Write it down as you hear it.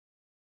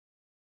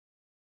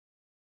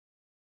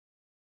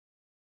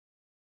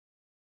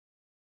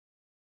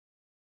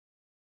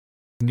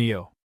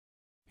Neo.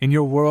 In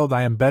your world,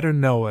 I am better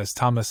known as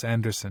Thomas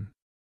Anderson.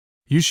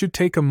 You should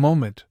take a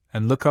moment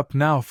and look up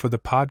now for the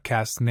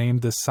podcast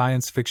named The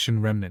Science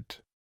Fiction Remnant.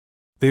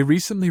 They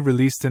recently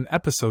released an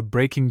episode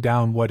breaking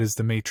down what is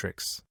the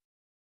Matrix.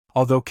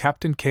 Although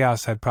Captain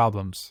Chaos had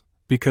problems,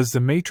 because the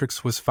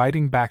Matrix was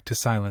fighting back to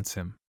silence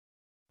him,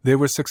 they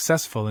were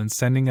successful in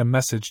sending a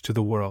message to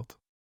the world.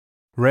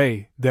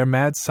 Ray, their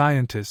mad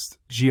scientist,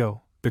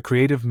 Gio, the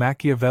creative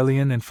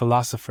Machiavellian and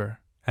philosopher,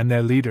 and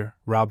their leader,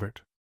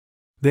 Robert.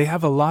 They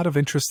have a lot of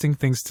interesting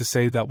things to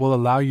say that will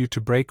allow you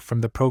to break from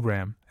the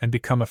program and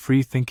become a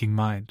free-thinking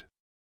mind.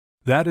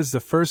 That is the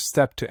first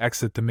step to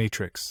exit the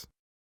Matrix.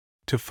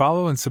 To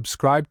follow and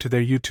subscribe to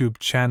their YouTube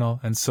channel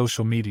and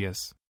social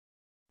medias.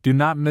 Do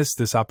not miss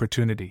this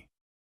opportunity.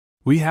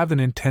 We have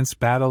an intense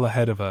battle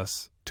ahead of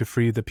us to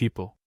free the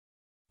people.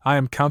 I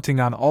am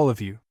counting on all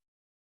of you.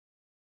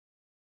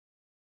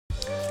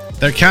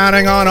 They're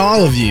counting on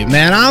all of you,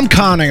 man. I'm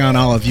counting on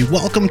all of you.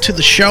 Welcome to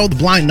the show, the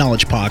Blind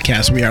Knowledge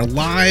Podcast. We are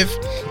live,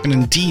 and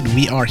indeed,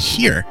 we are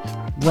here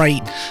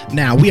right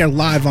now. We are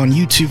live on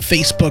YouTube,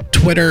 Facebook,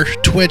 Twitter,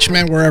 Twitch,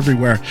 man. We're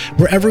everywhere.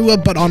 We're everywhere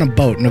but on a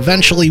boat, and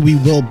eventually we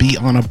will be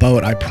on a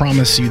boat. I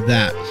promise you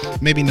that.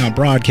 Maybe not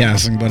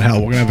broadcasting, but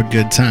hell, we're going to have a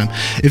good time.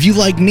 If you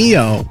like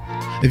Neo,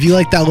 if you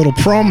like that little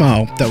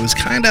promo that was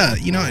kind of,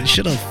 it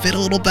should have fit a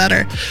little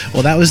better,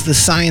 well, that was the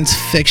Science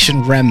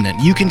Fiction Remnant.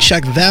 You can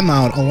check them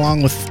out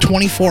along with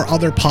 24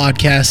 other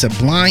podcasts at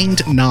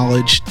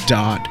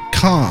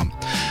blindknowledge.com.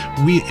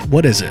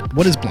 What is it?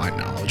 What is Blind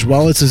Knowledge?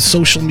 Well, it's a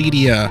social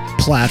media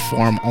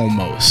platform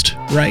almost,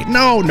 right?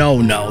 No,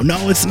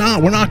 it's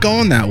not. We're not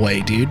going that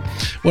way, dude.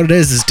 What it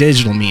is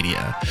digital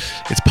media.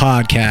 It's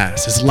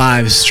podcasts, it's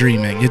live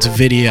streaming, it's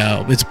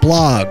video, it's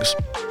blogs.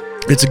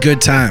 It's a good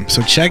time,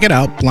 so check it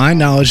out,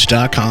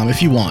 blindknowledge.com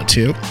if you want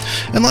to,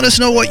 and let us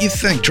know what you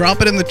think.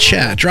 Drop it in the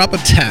chat, drop a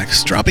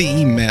text, drop an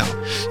email.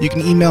 You can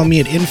email me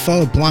at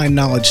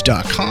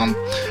info@blindknowledge.com,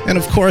 and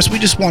of course, we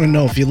just want to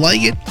know if you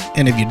like it,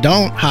 and if you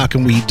don't, how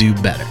can we do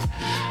better?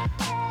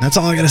 That's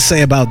all I got to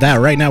say about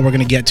that. Right now, we're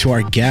going to get to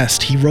our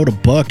guest. He wrote a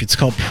book. It's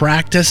called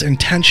Practice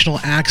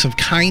Intentional Acts of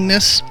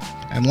Kindness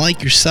and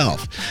Like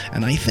Yourself,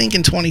 and I think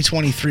in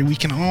 2023, we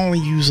can all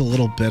use a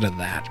little bit of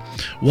that.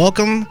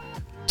 Welcome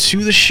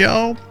to the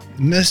show,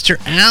 Mr.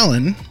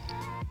 Alan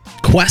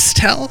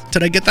Questel.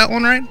 Did I get that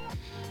one right?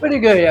 Pretty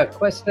good, yeah,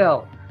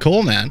 Questel.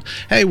 Cool, man.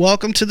 Hey,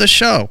 welcome to the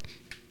show.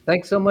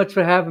 Thanks so much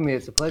for having me.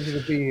 It's a pleasure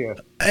to be here.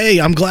 Hey,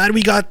 I'm glad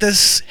we got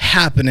this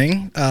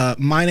happening,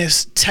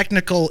 minus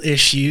technical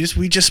issues.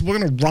 We're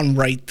going to run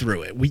right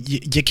through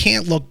it. You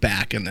can't look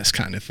back in this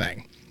kind of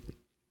thing.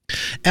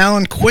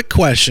 Alan, quick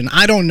question.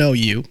 I don't know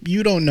you.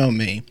 You don't know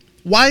me.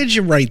 Why did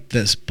you write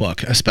this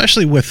book,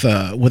 especially with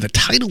a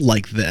title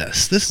like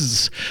this? This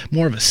is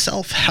more of a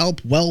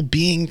self-help,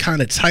 well-being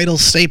kind of title,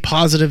 stay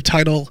positive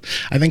title.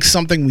 I think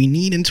something we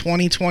need in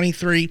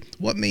 2023.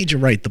 What made you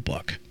write the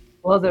book?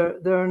 Well, there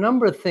are a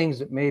number of things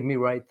that made me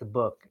write the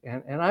book.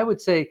 And I would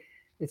say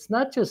it's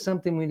not just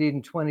something we need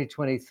in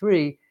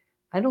 2023.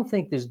 I don't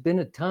think there's been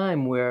a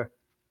time where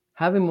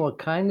having more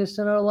kindness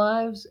in our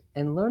lives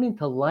and learning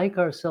to like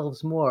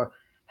ourselves more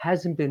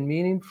hasn't been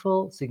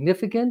meaningful,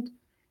 significant,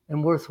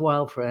 and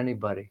worthwhile for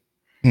anybody.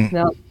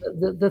 Now,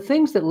 the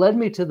things that led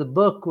me to the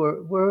book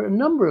were a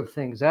number of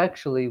things,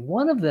 actually.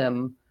 One of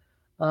them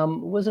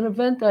was an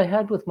event I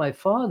had with my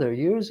father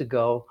years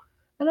ago,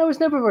 and I was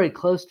never very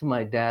close to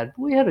my dad.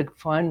 We had a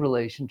fine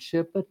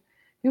relationship, but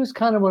he was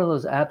kind of one of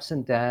those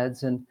absent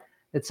dads, and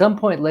at some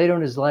point later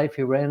in his life,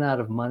 he ran out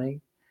of money,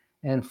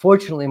 and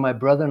fortunately, my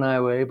brother and I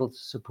were able to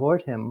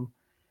support him,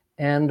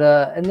 and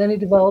then he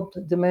developed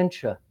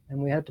dementia, and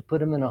we had to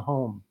put him in a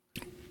home.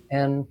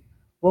 And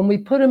when we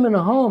put him in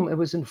a home, it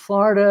was in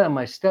Florida, and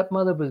my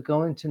stepmother was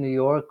going to New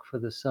York for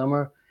the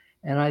summer.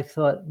 And I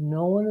thought,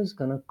 no one is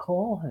going to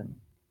call him.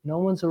 No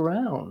one's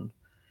around.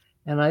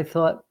 And I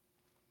thought,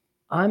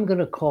 I'm going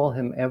to call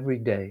him every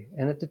day.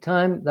 And at the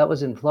time, that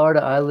was in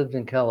Florida. I lived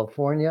in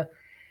California.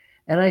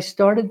 And I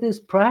started this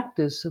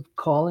practice of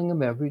calling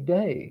him every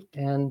day.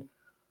 And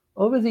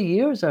over the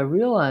years, I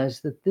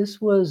realized that this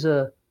was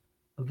a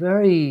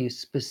very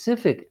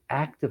specific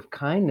act of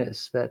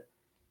kindness that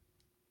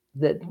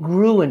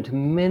grew into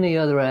many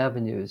other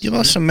avenues. You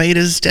must have made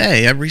his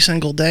day every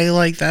single day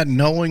like that,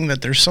 knowing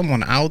that there's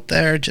someone out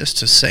there just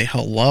to say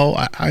hello.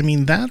 I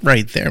mean, that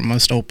right there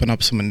must open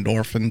up some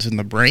endorphins in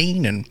the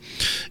brain, and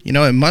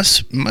it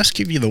must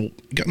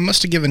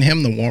have given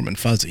him the warm and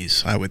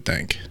fuzzies, I would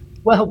think.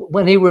 Well,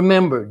 when he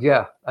remembered,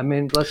 yeah. I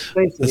mean, let's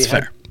face it. That's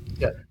fair.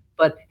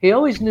 But he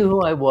always knew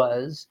who I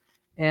was,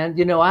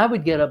 and I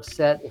would get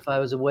upset if I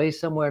was away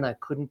somewhere and I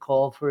couldn't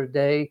call for a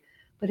day,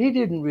 but he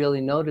didn't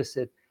really notice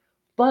it.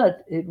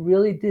 But it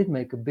really did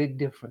make a big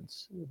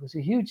difference. It was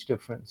a huge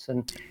difference.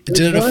 And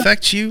did it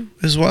affect you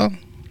as well?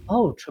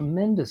 Oh,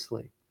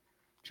 tremendously.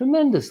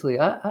 Tremendously.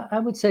 I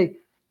would say,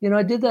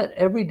 I did that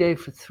every day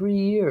for 3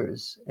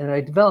 years. And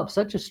I developed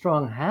such a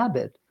strong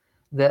habit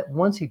that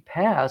once he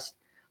passed,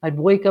 I'd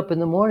wake up in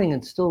the morning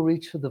and still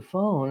reach for the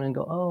phone and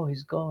go, oh,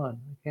 he's gone.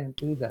 I can't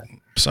do that.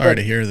 Sorry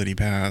to hear that he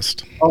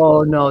passed.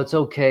 Oh, no, it's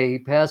okay. He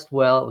passed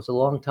well. It was a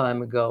long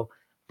time ago.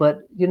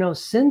 But,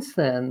 since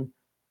then,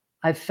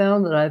 I've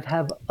found that I've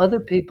have other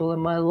people in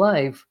my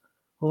life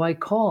who I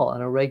call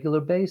on a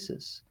regular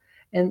basis.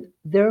 And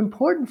they're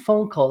important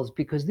phone calls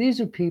because these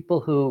are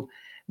people who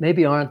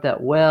maybe aren't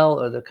that well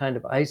or they're kind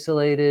of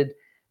isolated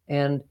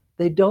and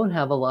they don't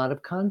have a lot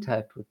of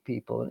contact with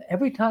people. And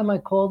every time I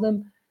call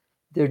them,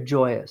 they're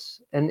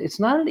joyous. And it's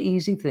not an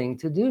easy thing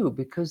to do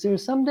because there are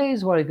some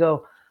days where I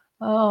go,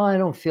 oh, I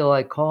don't feel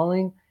like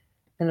calling.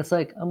 And it's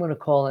like, I'm going to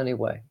call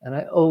anyway. And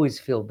I always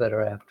feel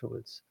better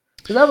afterwards.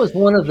 So that was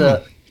one of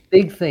the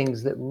big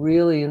things that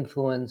really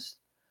influenced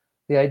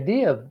the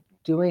idea of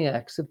doing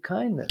acts of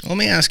kindness. Let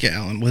me ask you,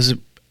 Alan, was it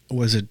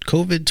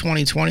COVID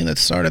 2020 that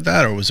started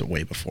that, or was it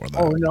way before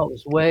that? Oh, no, it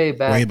was way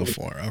back. Way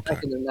before, okay.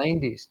 Back in the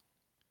 90s.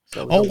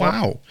 So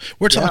wow.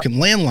 We're talking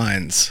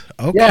landlines.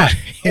 Okay. Yeah.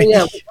 Oh,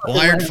 yeah.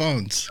 Wired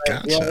phones.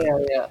 Right.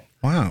 Gotcha. Yeah.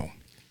 Wow.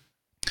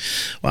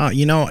 Wow,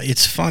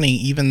 it's funny,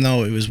 even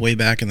though it was way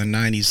back in the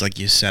 90s, like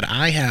you said,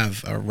 I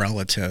have a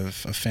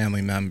relative, a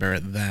family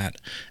member that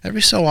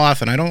every so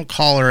often, I don't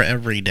call her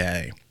every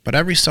day, but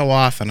every so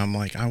often I'm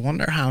like, I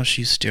wonder how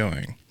she's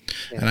doing.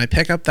 Yeah. And I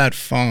pick up that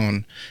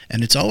phone,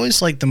 and it's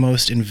always like the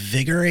most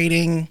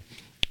invigorating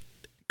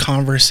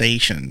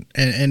conversation,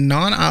 and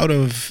not out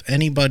of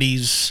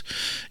anybody's,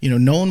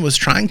 no one was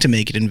trying to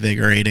make it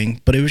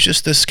invigorating, but it was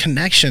just this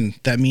connection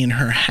that me and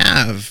her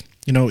have.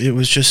 It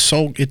was just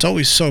it's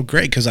always so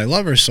great because I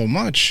love her so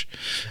much.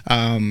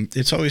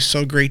 It's always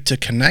so great to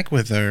connect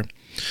with her.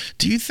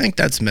 Do you think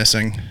that's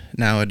missing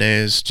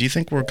nowadays? Do you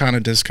think we're kind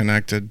of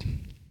disconnected?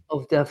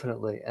 Oh,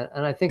 definitely.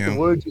 And I think the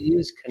word you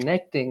use,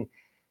 connecting,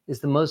 is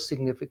the most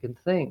significant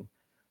thing.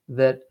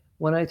 That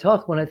when I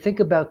think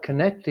about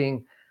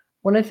connecting,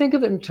 when I think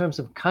of it in terms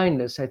of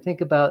kindness, I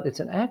think about it's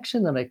an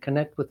action that I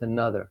connect with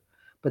another.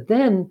 But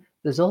then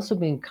there's also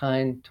being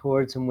kind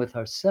towards and with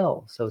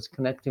ourselves. So it's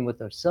connecting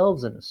with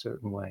ourselves in a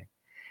certain way.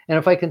 And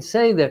if I can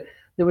say that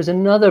there was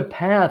another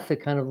path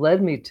that kind of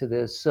led me to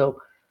this.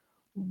 So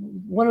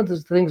one of the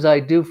things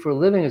I do for a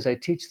living is I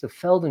teach the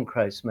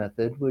Feldenkrais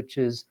method, which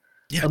is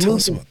tell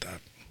us about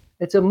that.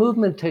 It's a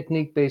movement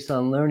technique based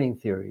on learning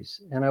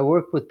theories. And I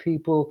work with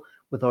people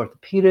with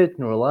orthopedic,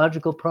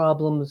 neurological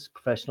problems,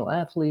 professional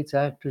athletes,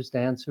 actors,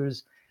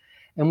 dancers.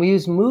 And we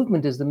use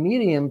movement as the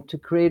medium to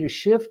create a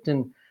shift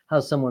in how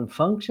someone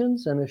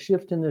functions and a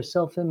shift in their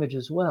self-image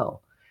as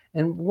well.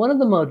 And one of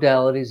the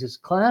modalities is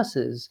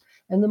classes,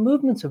 and the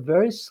movements are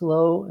very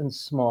slow and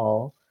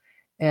small.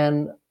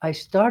 And I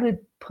started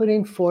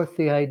putting forth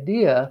the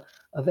idea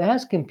of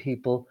asking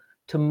people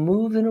to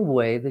move in a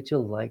way that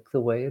you'll like the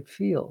way it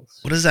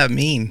feels. What does that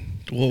mean?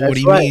 Well, what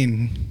do you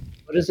mean?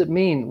 What does it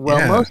mean?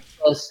 Well, most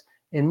of us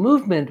in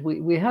movement,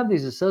 we have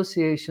these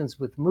associations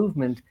with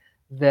movement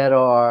that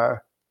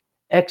are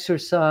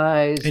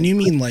exercise. And you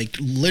mean like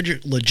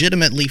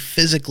legitimately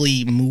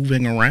physically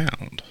moving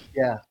around?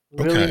 Yeah,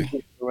 really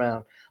moving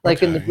around.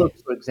 Like in the book,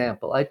 for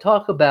example, I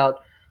talk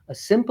about a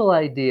simple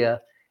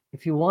idea.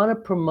 If you want to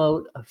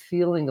promote a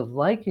feeling of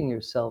liking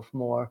yourself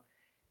more,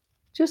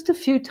 just a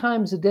few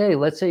times a day,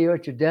 let's say you're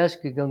at your desk,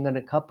 you're going to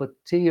get a cup of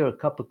tea or a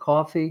cup of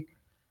coffee.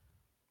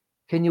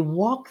 Can you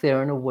walk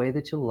there in a way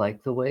that you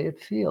like the way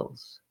it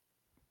feels?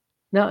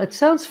 Now, it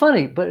sounds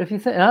funny, but if you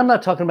think, and I'm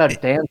not talking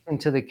about dancing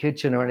to the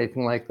kitchen or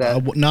anything like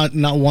that. Not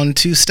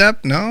 1-2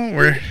 step. No,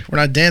 we're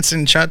not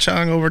dancing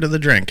cha-chang over to the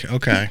drink.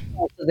 Okay.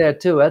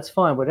 That too. That's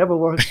fine. Whatever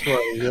works for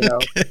you,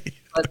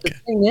 But the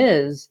thing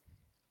is,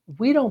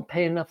 we don't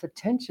pay enough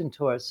attention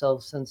to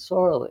ourselves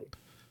sensorially.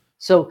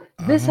 So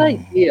this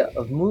idea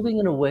of moving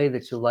in a way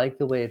that you like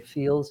the way it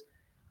feels,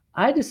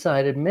 I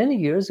decided many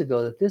years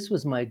ago that this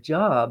was my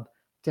job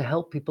to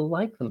help people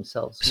like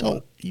themselves more.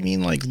 So you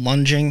mean like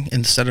lunging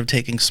instead of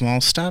taking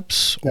small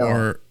steps? No.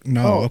 Or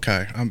no? Oh.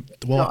 Okay.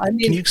 Can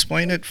you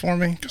explain it for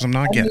me? Because I'm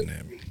not getting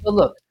it. Well,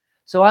 look,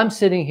 so I'm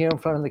sitting here in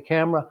front of the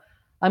camera.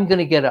 I'm going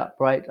to get up,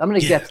 right? I'm going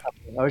to get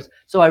something.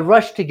 So I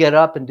rush to get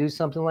up and do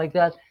something like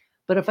that.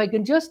 But if I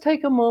can just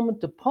take a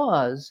moment to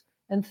pause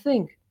and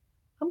think,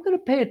 I'm going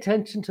to pay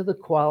attention to the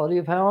quality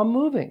of how I'm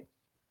moving.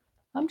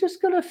 I'm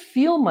just going to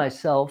feel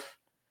myself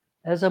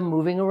as I'm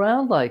moving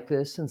around like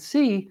this and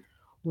see,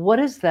 what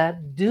does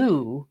that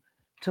do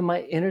to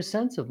my inner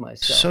sense of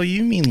myself? So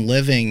you mean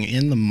living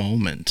in the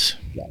moment?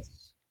 Yes.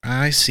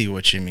 I see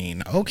what you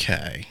mean.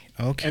 Okay.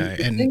 And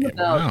the thing about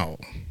wow.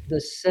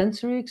 the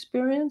sensory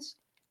experience,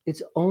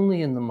 it's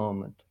only in the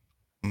moment.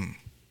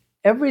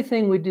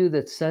 Everything we do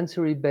that's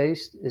sensory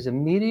based is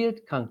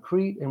immediate,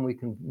 concrete, and we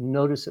can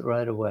notice it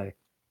right away.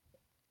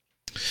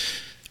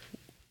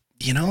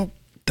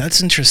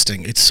 That's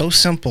interesting. It's so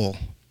simple,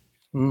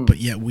 but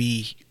yet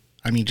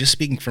just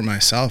speaking for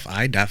myself,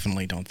 I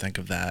definitely don't think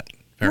of that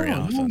very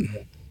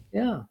often.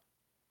 Yeah.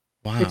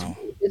 Wow.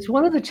 It's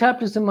one of the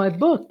chapters in my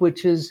book,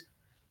 which is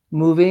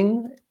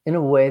moving in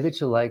a way that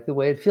you like the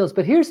way it feels.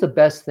 But here's the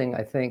best thing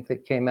I think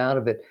that came out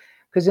of it.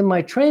 Because in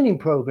my training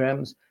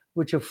programs,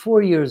 which are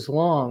 4 years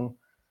long,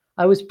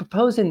 I was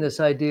proposing this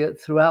idea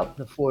throughout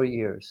the 4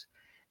 years.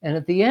 And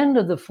at the end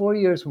of the 4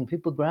 years, when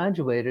people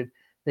graduated,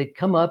 they'd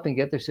come up and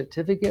get their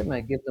certificate, and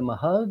I'd give them a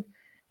hug.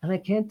 And I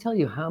can't tell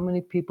you how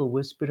many people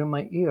whispered in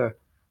my ear,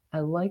 I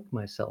like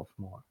myself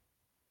more.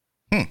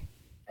 Hmm.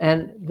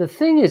 And the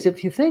thing is,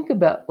 if you think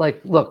about, like,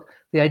 look,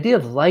 the idea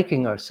of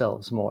liking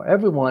ourselves more,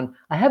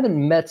 I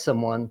haven't met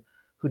someone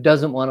who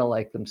doesn't want to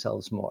like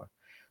themselves more.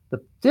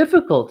 The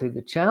difficulty,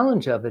 the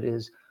challenge of it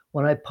is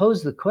when I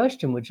pose the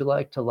question, would you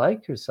like to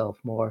like yourself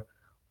more?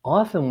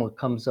 Often what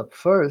comes up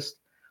first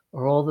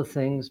are all the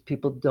things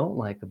people don't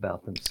like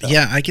about themselves.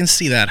 Yeah, I can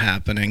see that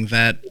happening,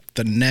 that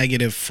the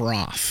negative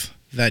froth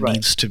that Right.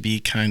 needs to be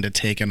kind of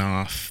taken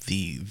off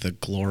the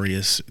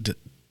glorious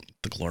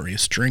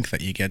drink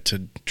that you get to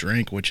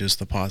drink, which is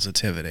the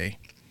positivity.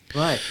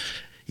 Right.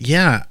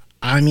 Yeah,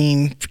 I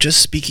mean,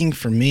 just speaking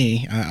for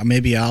me,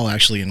 maybe I'll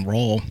actually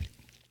enroll.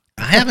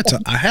 I have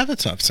a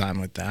tough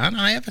time with that.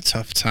 I have a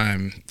tough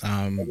time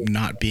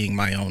not being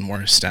my own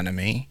worst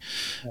enemy,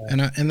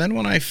 and then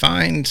when I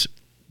find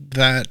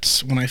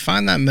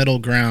that middle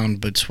ground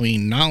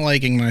between not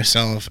liking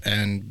myself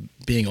and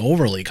being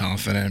overly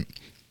confident,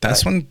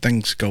 that's when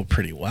things go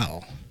pretty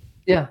well.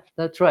 Yeah,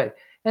 that's right.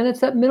 And it's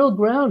that middle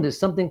ground is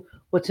something,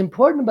 what's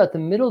important about the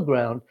middle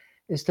ground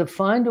is to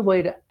find a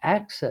way to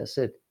access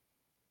it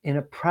in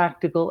a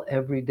practical,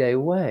 everyday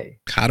way.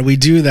 How do we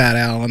do that,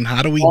 Alan?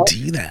 How do we Well,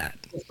 do that?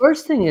 the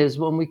first thing is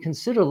when we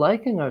consider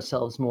liking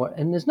ourselves more,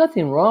 and there's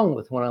nothing wrong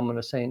with what I'm going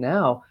to say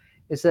now,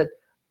 is that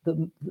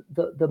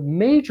the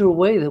major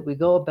way that we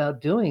go about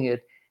doing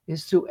it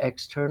is through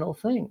external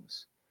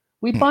things.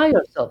 We buy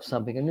ourselves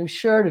something, a new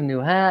shirt, a new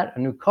hat, a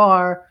new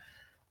car,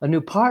 a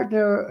new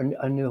partner,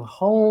 a new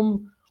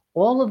home.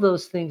 All of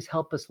those things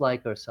help us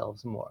like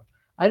ourselves more.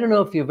 I don't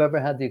know if you've ever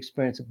had the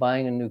experience of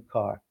buying a new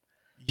car.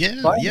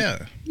 Yeah, Buying,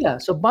 yeah. yeah,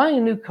 so buying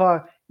a new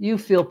car, you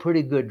feel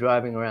pretty good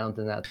driving around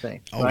in that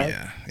thing, Oh right?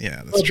 yeah, yeah,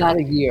 For that's true. about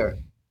a year.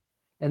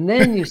 And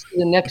then you see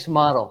the next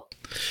model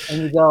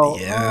and you go,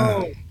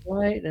 Yeah. oh,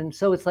 right. And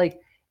so it's like,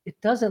 it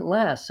doesn't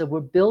last. So we're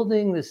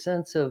building the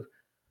sense of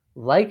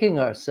liking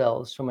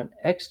ourselves from an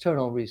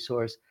external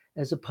resource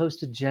as opposed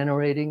to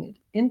generating it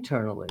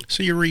internally.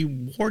 So you're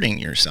rewarding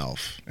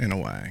yourself in a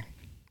way.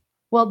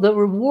 Well, the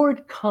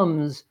reward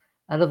comes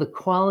out of the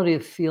quality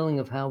of feeling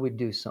of how we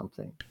do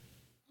something.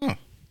 Oh,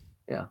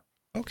 Yeah.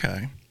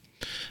 okay.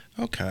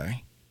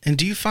 Okay. And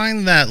do you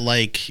find that,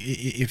 like,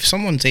 if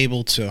someone's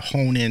able to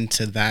hone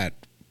into that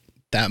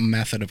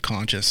method of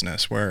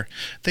consciousness where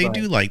they Right.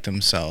 do like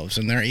themselves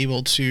and they're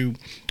able to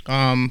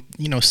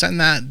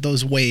send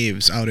those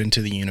waves out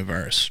into the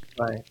universe,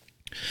 Right.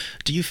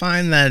 do you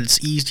find that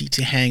it's easy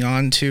to hang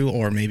on to,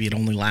 or maybe it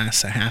only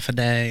lasts a half a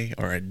day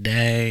or a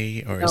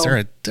day, or is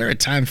No. there a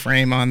time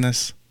frame on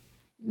this?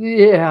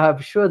 Yeah, I'm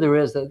sure there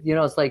is.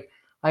 It's like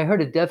I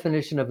heard a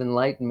definition of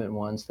enlightenment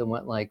once that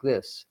went like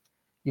this: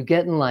 you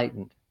get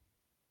enlightened,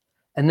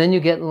 and then you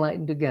get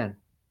enlightened again,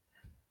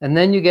 and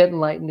then you get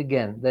enlightened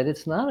again. That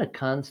it's not a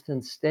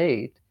constant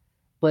state,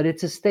 but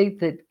it's a state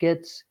that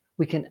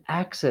we can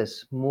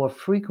access more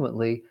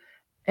frequently.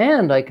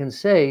 And I can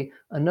say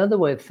another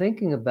way of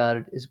thinking about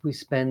it is we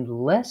spend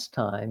less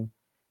time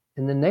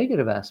in the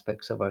negative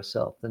aspects of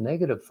ourselves, the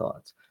negative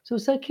thoughts. So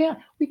it's like, yeah,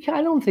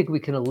 I don't think we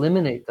can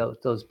eliminate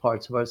those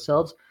parts of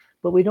ourselves,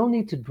 but we don't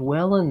need to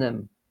dwell in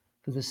them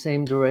for the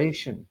same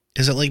duration.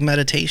 Is it like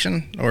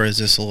meditation, or is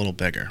this a little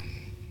bigger?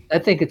 I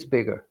think it's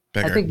bigger.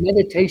 I Bigger. think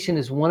meditation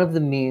is one of the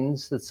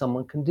means that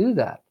someone can do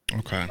that.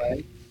 Okay.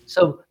 Right?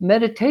 So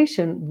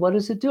meditation, what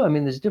does it do? I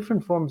mean, there's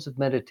different forms of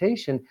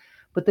meditation,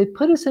 but they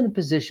put us in a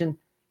position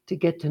to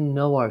get to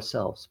know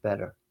ourselves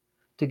better,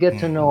 to get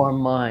to know our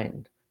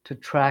mind, to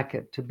track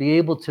it, to be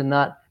able to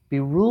not be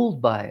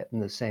ruled by it in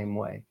the same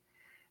way.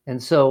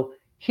 And so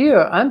here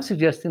I'm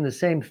suggesting the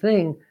same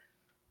thing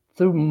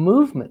through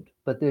movement,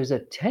 but there's a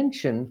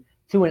tension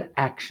through an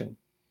action,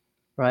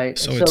 right? And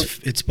So so,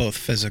 it's both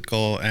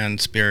physical and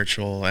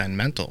spiritual and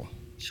mental.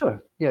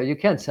 sure, yeah, you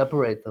can't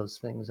separate those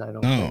things, I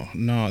don't No, think.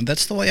 no,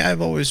 that's the way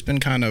I've always been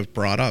kind of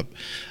brought up.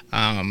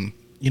 Um,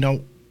 you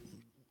know,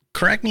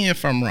 correct me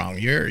if I'm wrong.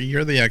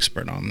 You're the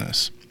expert on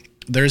this.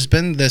 There's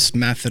been this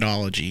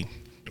methodology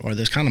or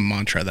this kind of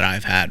mantra that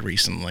I've had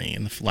recently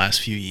in the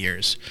last few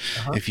years.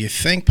 Uh-huh. If you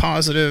think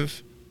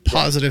positive,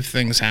 positive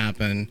things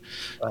happen,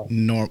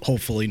 Right.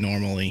 hopefully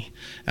normally,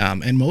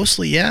 and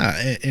mostly,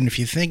 yeah. And if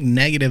you think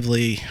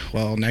negatively,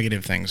 well,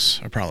 negative things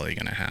are probably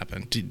going to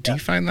happen. Do Yeah. you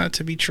find that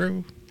to be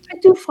true? I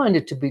do find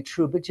it to be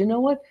true, but you know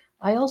what?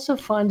 I also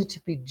find it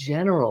to be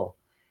general.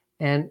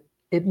 And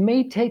it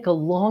may take a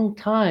long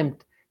time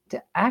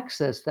to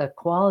access that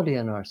quality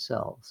in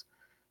ourselves.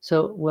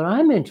 So, what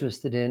I'm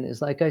interested in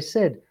is, like I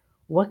said,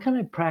 what can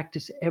I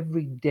practice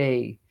every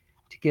day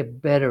to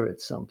get better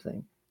at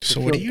something, to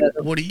So feel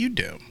better? what do you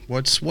do?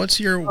 What's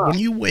your Ah, when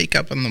you wake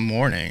up in the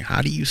morning,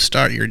 how do you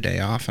start your day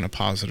off in a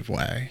positive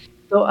way?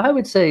 So I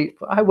would say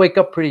I wake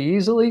up pretty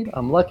easily.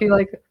 I'm lucky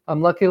like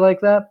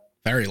that.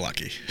 Very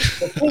lucky.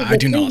 The thing, I the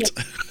do thing not.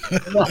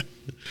 that, yeah,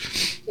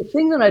 the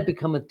thing that I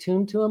become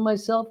attuned to in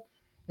myself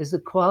is the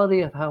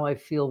quality of how I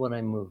feel when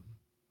I move,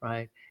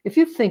 right? If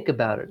you think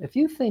about it, if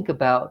you think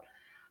about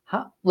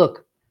how,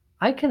 look,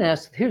 I can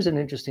ask, here's an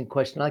interesting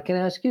question I can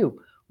ask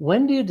you.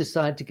 When do you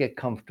decide to get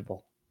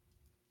comfortable?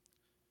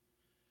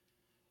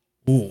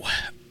 Ooh.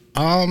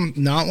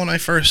 Not when I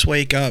first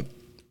wake up.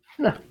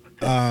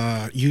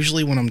 No.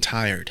 Usually when I'm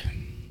tired.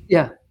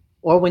 Yeah.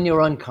 Or when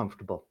you're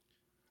uncomfortable.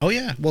 Oh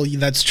yeah, well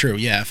that's true.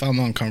 Yeah, if I'm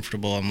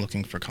uncomfortable, I'm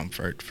looking for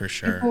comfort for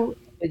sure.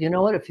 But you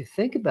know what? If you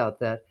think about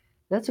that,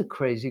 that's a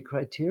crazy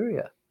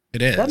criteria. It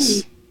That means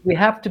is. we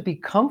have to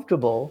be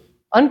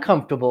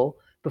uncomfortable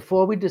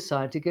before we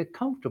decide to get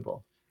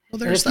comfortable. Well,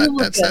 And there's if you that.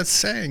 look That's at that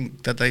saying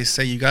that they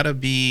say you got to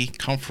be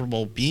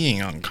comfortable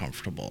being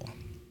uncomfortable.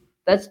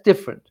 that's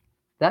different.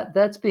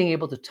 That's being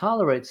able to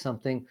tolerate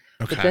something,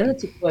 but Okay, then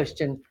it's a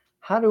question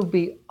how to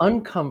be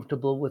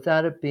uncomfortable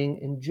without it being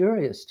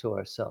injurious to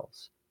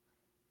ourselves.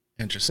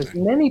 Because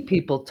interesting. many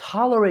people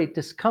tolerate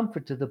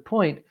discomfort to the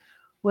point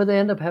where they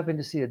end up having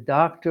to see a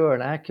doctor or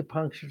an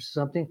acupuncturist or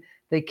something.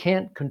 They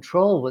can't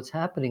control what's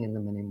happening in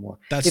them anymore.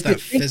 That's If you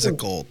that think of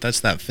physical.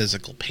 That's that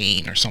physical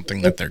pain or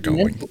something that it's they're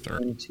going mental through.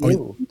 pain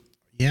Oh, too.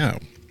 yeah.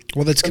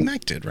 Well, that's Some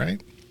connected,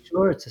 right?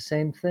 Sure, it's the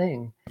same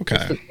thing. It's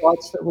Okay. the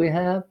thoughts that we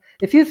have.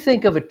 If you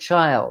think of a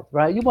child,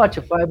 right? You watch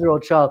a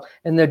 5-year-old child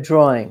and they're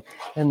drawing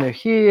and they're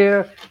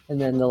here and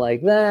then they're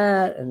like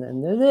that and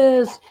then they're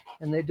this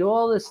and they do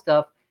all this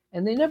stuff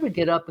and they never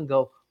get up and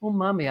go, "Oh,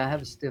 mommy, I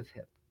have a stiff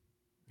hip."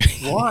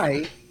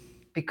 Why?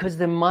 Because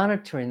they're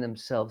monitoring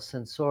themselves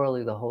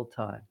sensorially the whole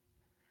time.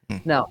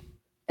 Now,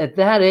 at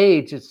that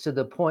age, it's to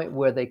the point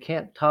where they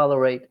can't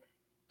tolerate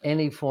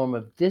any form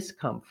of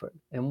discomfort.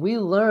 And we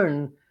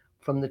learn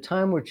from the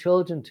time we're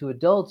children to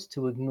adults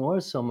to ignore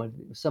some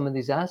of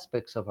these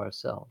aspects of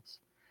ourselves.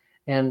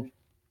 And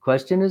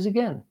question is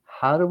again,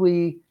 how do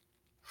we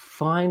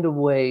find a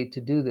way to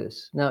do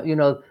this? Now,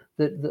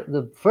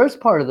 the first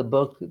part of the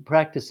book,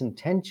 practice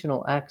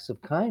intentional acts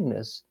of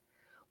kindness.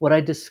 What I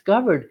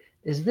discovered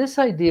is this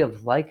idea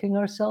of liking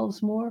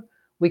ourselves more.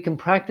 We can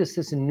practice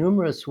this in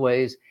numerous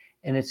ways,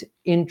 and it's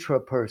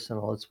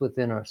intrapersonal, it's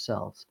within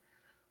ourselves.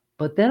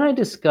 But then I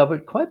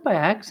discovered, quite by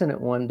accident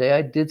one day,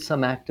 I did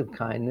some act of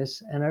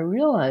kindness, and I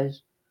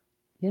realized,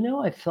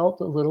 I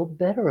felt a little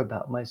better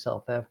about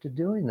myself after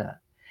doing that.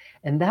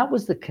 And that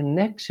was the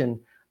connection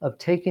of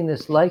taking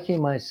this liking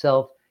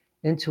myself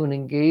into an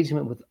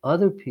engagement with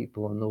other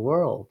people in the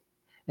world.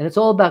 And it's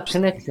all about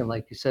connection,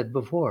 like you said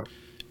before.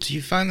 Do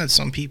you find that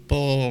some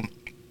people,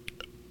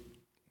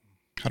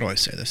 how do I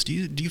say this? Do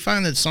you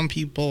find that some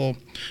people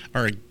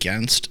are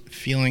against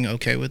feeling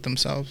okay with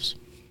themselves?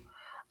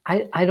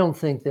 I don't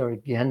think they're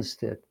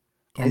against it.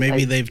 Or I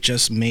maybe they've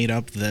just made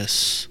up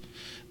this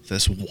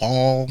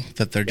wall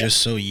that they're Yeah, just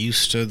so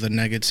used to the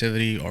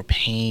negativity or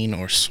pain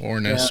or yeah.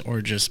 soreness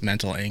or just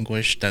mental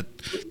anguish that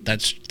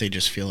they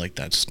just feel like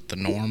that's the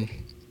norm.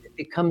 It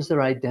becomes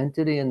their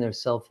identity and their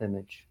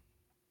self-image,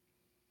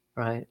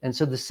 right? And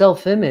so the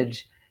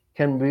self-image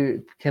can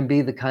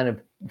be the kind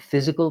of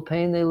physical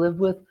pain they live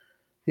with,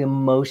 the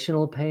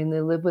emotional pain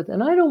they live with.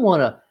 And I don't want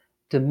to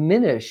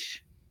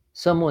diminish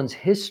someone's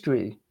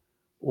history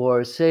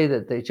or say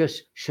that they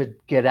just should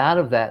get out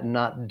of that and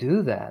not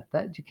do that.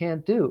 That you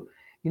can't do.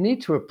 You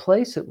need to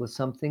replace it with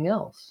something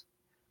else.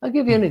 I'll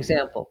give you an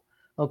example.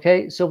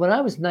 Okay. So when I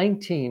was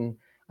 19,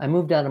 I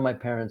moved out of my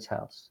parents'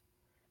 house.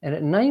 And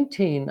at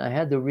 19, I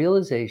had the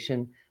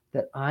realization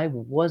that I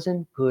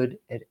wasn't good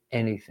at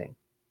anything.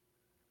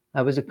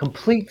 I was a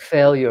complete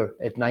failure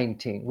at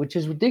 19, which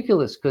is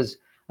ridiculous because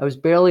I was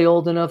barely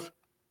old enough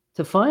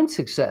to find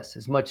success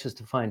as much as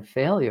to find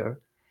failure.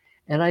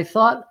 And I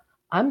thought,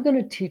 I'm going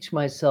to teach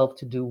myself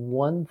to do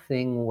one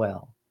thing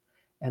well.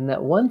 And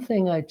that one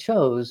thing I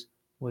chose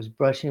was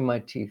brushing my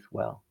teeth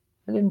well.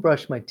 I didn't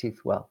brush my teeth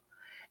well.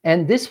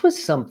 And this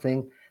was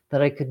something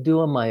that I could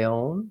do on my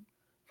own,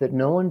 that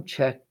no one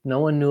checked. No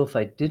one knew if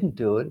I didn't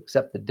do it,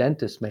 except the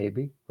dentist,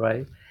 maybe,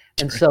 right?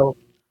 And so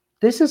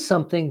this is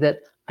something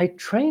that I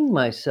trained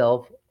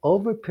myself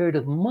over a period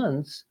of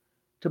months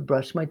to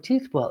brush my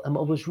teeth well. And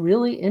what was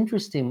really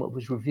interesting, what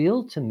was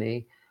revealed to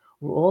me,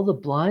 were all the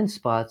blind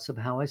spots of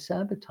how I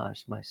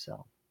sabotaged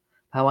myself,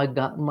 how I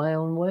got in my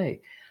own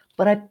way.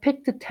 But I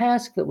picked a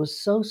task that was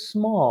so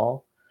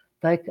small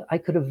that I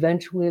could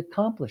eventually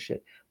accomplish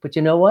it. But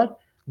you know what?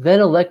 Then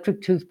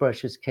electric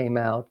toothbrushes came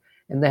out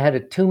and they had a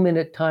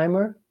 2-minute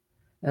timer.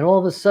 And all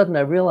of a sudden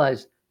I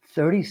realized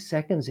 30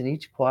 seconds in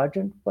each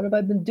quadrant. What have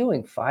I been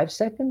doing? 5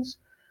 seconds?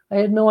 I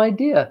had no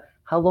idea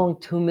how long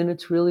 2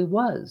 minutes really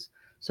was.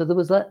 So there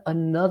was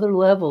another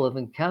level of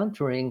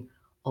encountering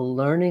a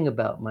learning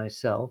about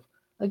myself.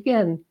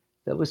 Again,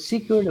 that was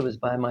secret, it was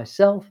by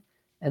myself.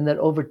 And that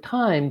over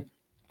time,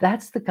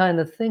 that's the kind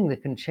of thing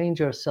that can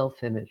change our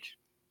self-image.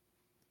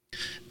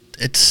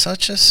 It's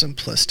such a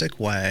simplistic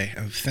way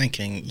of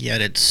thinking,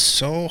 yet it's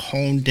so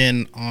honed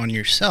in on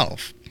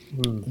yourself.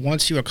 Mm,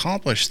 Once you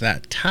accomplish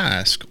that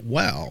task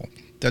well,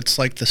 that's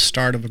like the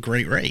start of a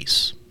great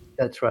race.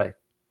 that's right.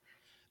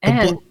 The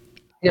And book.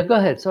 yeah, go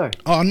ahead. Sorry.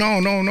 Oh, no,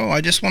 no, no.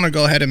 I just want to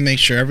go ahead and make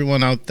sure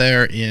everyone out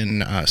there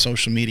in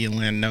social media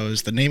land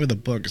knows the name of the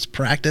book is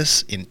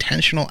Practice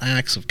Intentional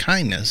Acts of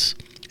Kindness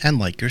and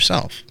Like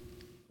Yourself.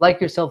 Like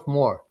yourself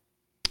more.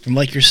 And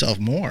like yourself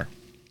more.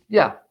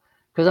 Yeah.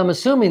 Because I'm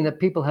assuming that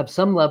people have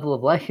some level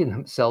of liking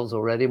themselves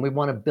already, and we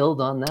want to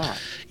build on that.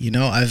 You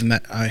know,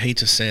 I hate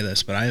to say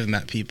this, but I have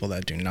met people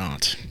that do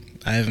not.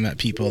 I have met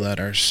people that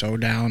are so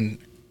down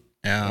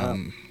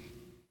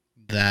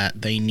that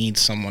they need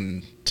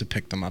someone to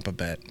pick them up a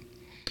bit.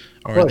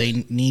 Or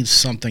they need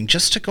something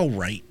just to go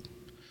right,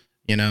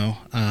 you know?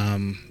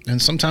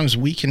 And sometimes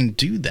we can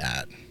do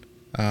that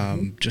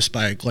just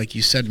by, like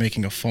you said,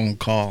 making a phone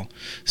call,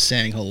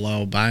 saying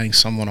hello, buying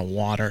someone a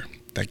water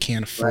that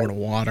can't afford a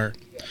water.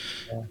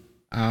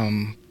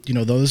 You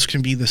know, those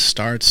can be the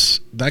starts.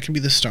 That can be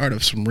the start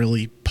of some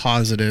really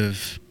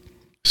positive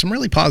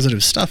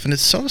stuff. And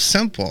it's so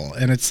simple.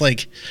 And it's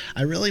like,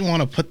 I really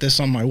want to put this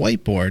on my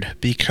whiteboard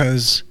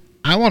because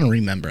I want to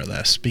remember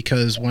this,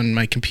 because when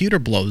my computer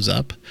blows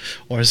up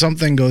or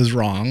something goes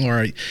wrong,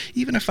 or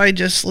even if I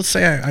just, let's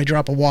say I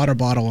drop a water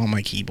bottle on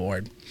my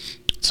keyboard,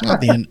 it's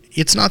not the end.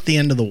 It's not the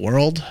end of the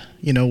world.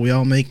 You know, we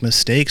all make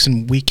mistakes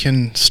and we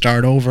can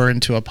start over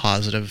into a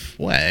positive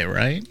way,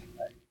 right?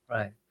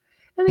 Right.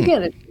 And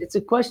again, it's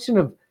a question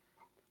of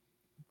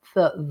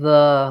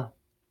the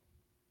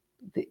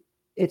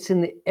it's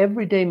in the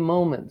everyday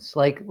moments,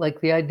 like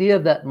the idea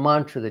of that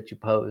mantra that you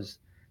pose,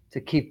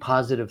 to keep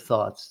positive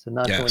thoughts, to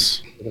not go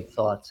into negative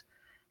thoughts.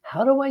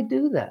 How do I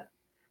do that?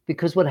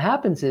 Because what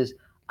happens is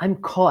I'm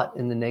caught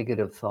in the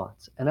negative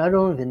thoughts and I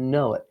don't even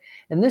know it.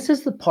 And this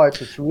is the part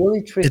that's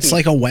really tricky. It's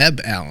like a web,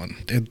 Alan.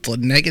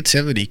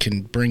 Negativity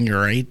can bring you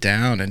right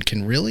down and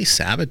can really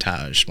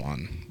sabotage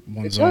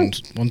one's own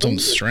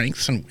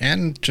strengths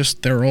and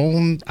just their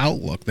own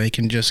outlook. They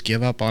can just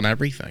give up on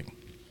everything.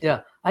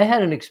 Yeah. I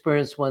had an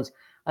experience once.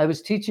 I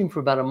was teaching for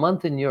about a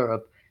month in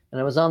Europe,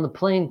 and I was on the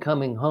plane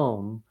coming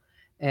home.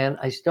 And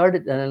I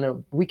started, and in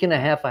a week and a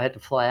half, I had to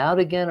fly out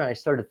again. And I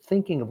started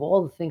thinking of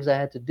all the things I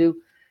had to do.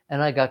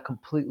 And I got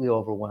completely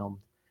overwhelmed.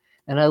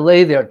 And I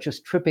lay there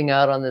just tripping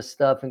out on this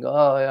stuff and go,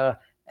 oh, yeah.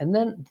 And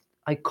then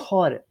I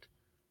caught it.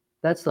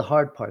 That's the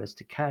hard part, is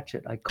to catch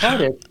it. I caught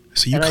it.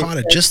 So you caught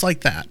it just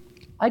like that.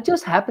 I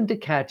just happened to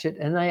catch it.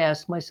 And I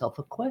asked myself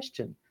a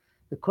question.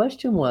 The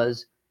question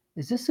was,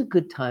 is this a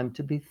good time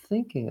to be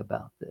thinking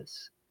about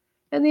this?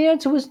 And the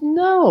answer was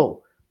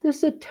no. This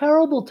is a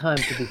terrible time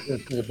to be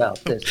thinking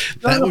about this.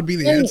 That would be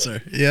the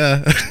answer.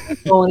 Yeah. You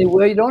don't go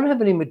anywhere. You don't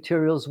have any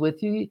materials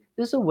with you.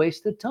 This is a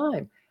waste of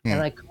time.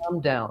 And I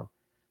calmed down.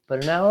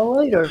 But an hour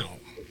later,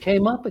 it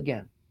came up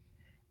again.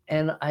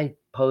 And I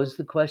posed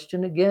the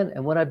question again.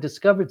 And what I've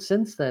discovered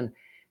since then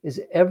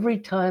is every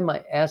time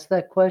I ask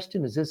that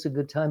question, is this a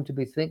good time to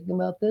be thinking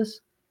about this?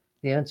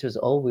 The answer is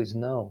always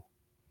no.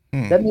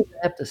 That means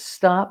I have to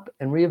stop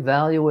and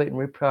reevaluate and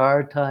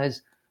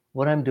reprioritize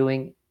what I'm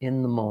doing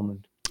in the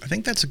moment. I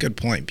think that's a good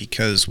point,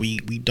 because we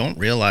don't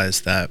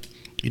realize that,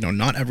 you know,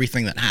 not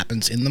everything that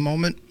happens in the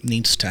moment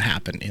needs to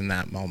happen in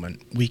that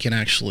moment. We can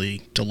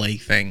actually delay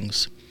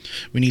things.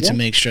 We need to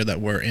make sure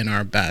that we're in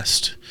our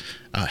best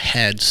our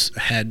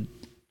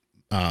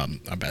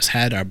best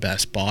head, our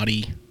best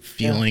body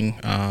feeling.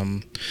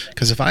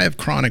 Because if I have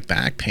chronic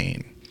back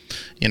pain,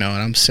 you know,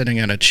 and I'm sitting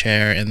in a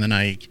chair and then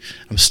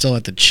I'm still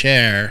at the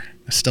chair,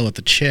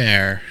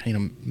 you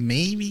know,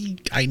 maybe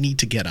I need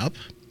to get up,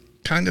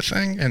 kind of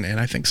thing. And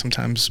I think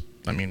sometimes,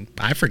 I mean,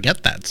 I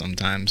forget that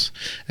sometimes.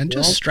 And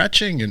just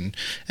stretching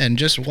and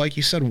just, like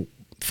you said,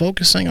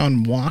 focusing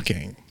on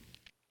walking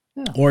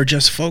or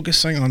just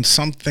focusing on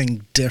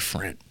something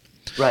different.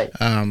 Right.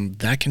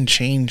 That can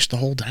change the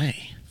whole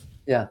day.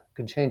 Yeah,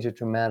 can change it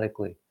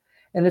dramatically.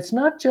 And it's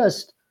not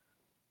just,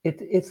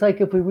 it's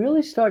like if we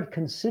really start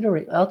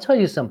considering, I'll tell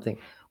you something.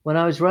 When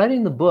I was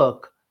writing the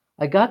book,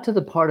 I got to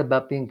the part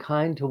about being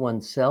kind to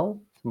oneself,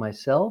 to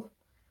myself.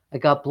 I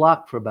got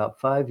blocked for about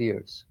 5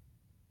 years.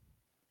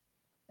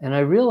 And I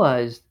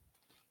realized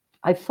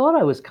I thought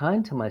I was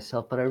kind to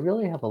myself, but I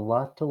really have a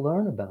lot to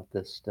learn about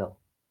this still.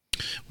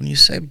 When you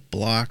say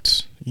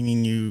blocked, you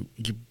mean you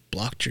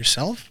blocked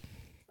yourself?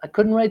 I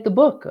couldn't write the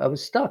book. I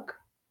was stuck.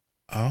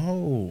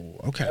 Oh,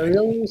 okay. I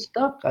really was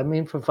stuck. I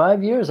mean, for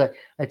 5 years,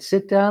 I'd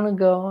sit down and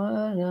go,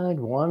 and I'd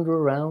wander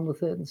around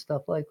with it and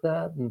stuff like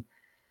that. And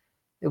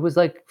it was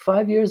like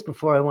 5 years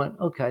before I went,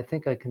 okay, I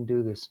think I can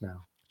do this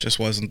now. Just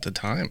wasn't the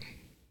time.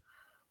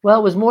 Well,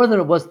 it was more than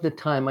it was at the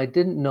time. I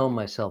didn't know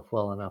myself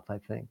well enough, I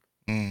think.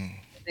 I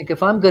think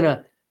if I'm going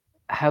to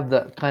have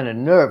the kind of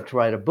nerve to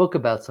write a book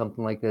about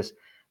something like this,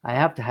 I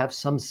have to have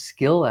some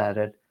skill at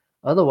it.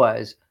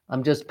 Otherwise,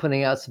 I'm just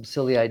putting out some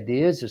silly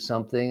ideas or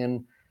something.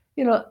 And,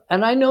 you know,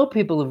 and I know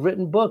people who've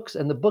written books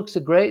and the books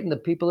are great and the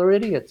people are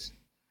idiots,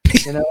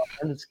 you know,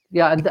 and it's,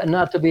 and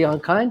not to be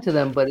unkind to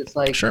them, but it's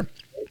like,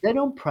 they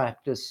don't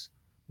practice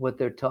what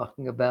they're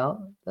talking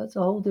about. That's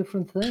a whole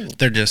different thing.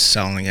 They're just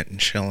selling it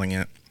and shilling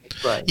it.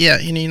 Right. Yeah,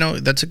 you know,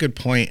 that's a good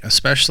point,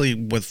 especially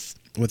with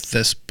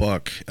this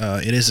book.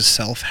 It is a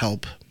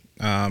self-help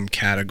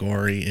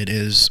category. It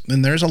is,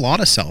 and there's a lot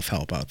of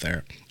self-help out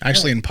there.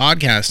 Actually, in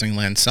podcasting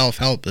land,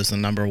 self-help is the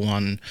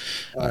 #1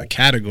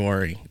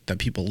 category that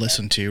people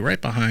listen to,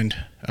 right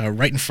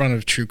in front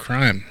of true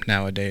crime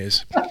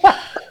nowadays.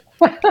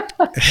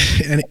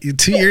 And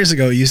 2 years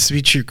ago, it used to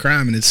be true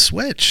crime, and it's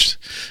switched.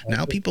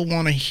 Now Okay. people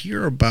want to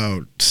hear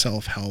about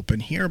self-help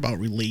and hear about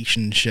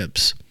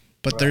relationships,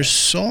 but there's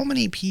Right. so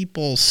many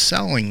people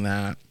selling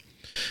that.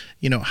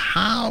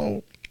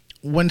 How,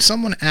 when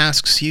someone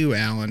asks you,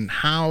 Alan,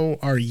 how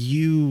are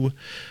you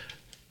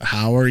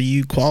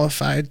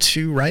qualified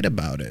to write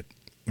about it?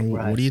 What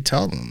Right. do you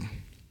tell them?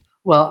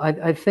 Well,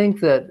 I think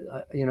that,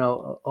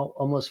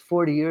 almost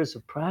 40 years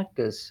of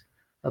practice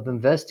of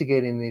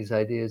investigating these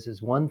ideas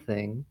is one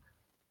thing.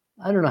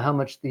 I don't know how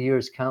much the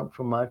years count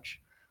for much,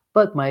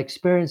 but my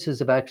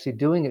experiences of actually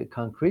doing it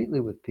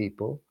concretely with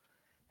people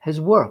has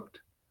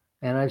worked.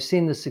 And I've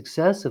seen the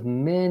success of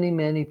many,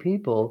 many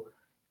people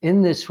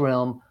in this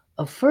realm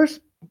of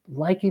first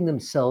liking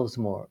themselves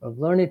more, of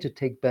learning to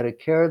take better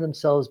care of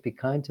themselves, be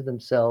kind to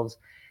themselves,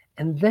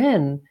 and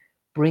then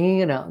bringing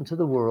it out into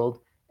the world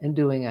and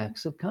doing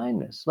acts of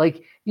kindness.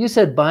 Like you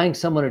said, buying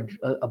someone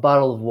a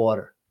bottle of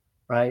water,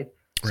 right?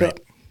 Right. So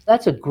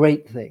that's a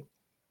great thing,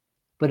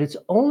 but it's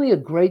only a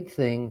great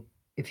thing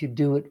if you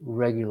do it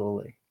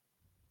regularly.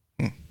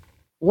 Hmm.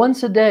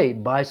 Once a day,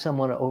 buy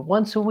someone, or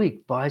once a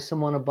week, buy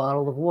someone a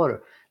bottle of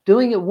water.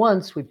 Doing it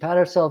once, we pat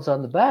ourselves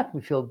on the back,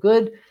 we feel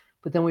good,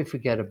 but then we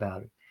forget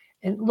about it.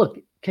 And look,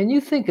 can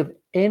you think of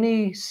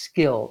any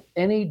skill,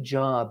 any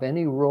job,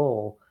 any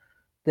role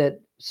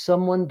that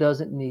someone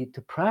doesn't need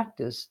to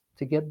practice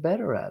to get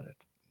better at it?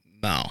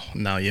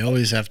 No, you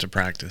always have to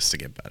practice to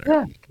get better.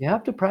 Yeah, you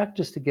have to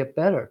practice to get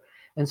better.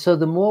 And so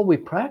the more we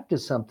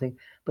practice something,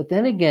 but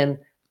then again,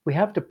 we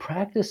have to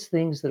practice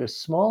things that are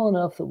small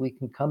enough that we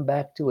can come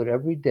back to it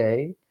every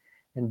day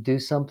and do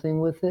something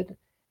with it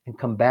and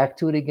come back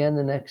to it again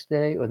the next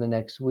day or the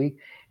next week.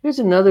 Here's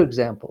another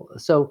example.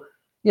 So,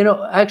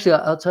 actually,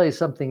 I'll tell you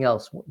something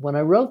else. When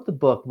I wrote the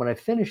book, when I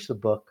finished the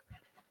book,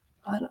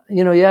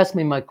 you asked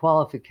me my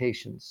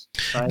qualifications,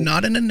 right?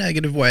 Not in a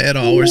negative way at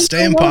all. We're No,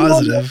 staying no, no,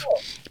 positive, no,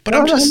 but no,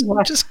 I'm no, just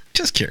no. just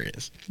just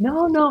curious.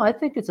 No, no, I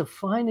think it's a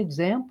fine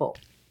example.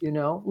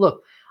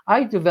 Look,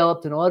 I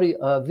developed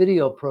an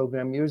video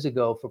program years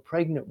ago for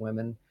pregnant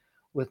women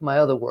with my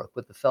other work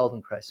with the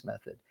Feldenkrais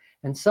method.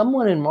 And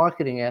someone in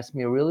marketing asked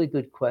me a really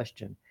good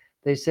question.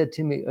 They said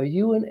to me, "Are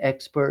you an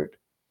expert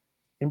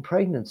in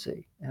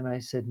pregnancy?" And I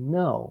said,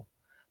 "No,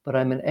 but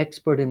I'm an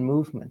expert in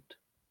movement.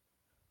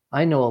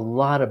 I know a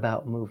lot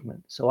about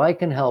movement, so I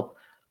can help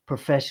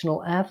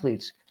professional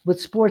athletes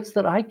with sports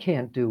that I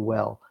can't do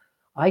well.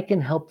 I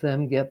can help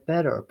them get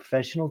better,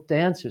 professional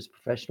dancers,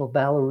 professional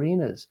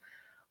ballerinas.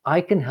 I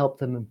can help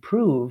them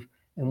improve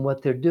in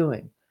what they're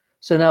doing."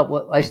 So now,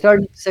 what I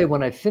started to say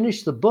when I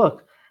finished the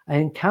book, I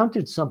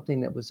encountered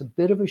something that was a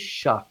bit of a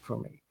shock for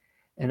me,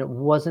 and it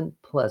wasn't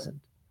pleasant.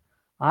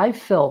 I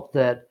felt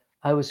that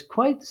I was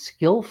quite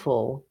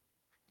skillful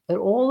at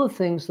all the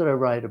things that I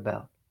write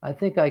about. I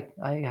think I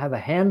have a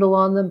handle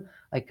on them.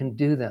 I can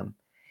do them.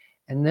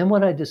 And then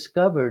what I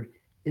discovered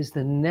is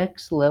the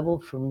next level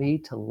for me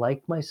to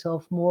like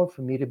myself more,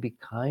 for me to be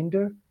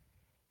kinder,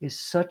 is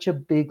such a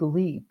big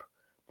leap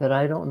that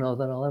I don't know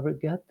that I'll ever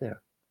get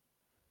there.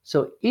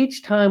 So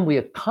each time we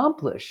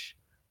accomplish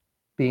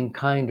being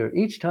kinder,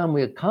 each time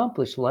we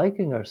accomplish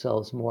liking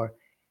ourselves more,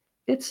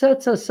 it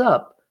sets us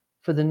up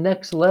for the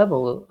next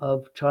level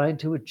of trying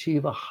to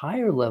achieve a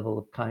higher level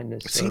of It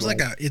kindness or seems like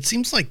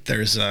like.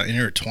 there's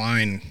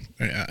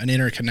an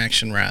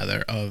interconnection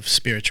rather of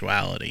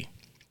spirituality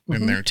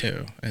in Mhm. there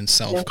too, and Yeah,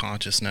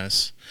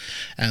 self-consciousness,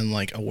 and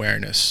like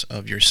awareness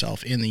of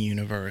yourself in the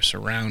universe,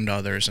 around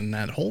others, and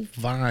that whole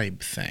vibe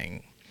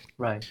thing.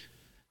 right.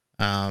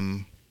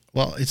 Um,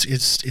 well,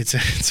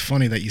 it's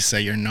funny that you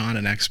say you're not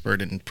an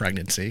expert in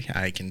pregnancy.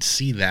 I can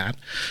see that,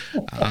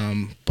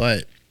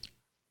 but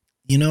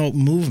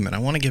movement. I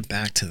want to get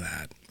back to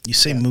that. You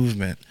say Yeah.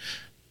 movement.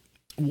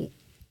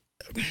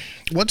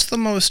 What's the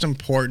most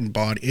important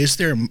body? Is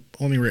there?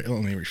 Let me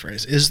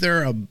rephrase. Is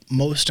there a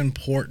most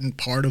important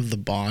part of the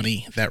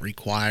body that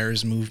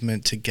requires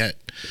movement to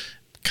get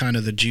kind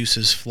of the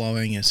juices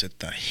flowing? Is it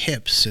the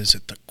hips? Is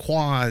it the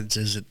quads?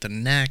 Is it the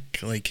neck?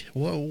 Like,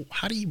 whoa,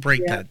 how do you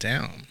break Yeah. that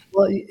down?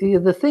 Well,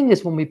 the thing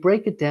is, when we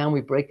break it down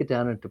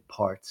into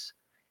parts.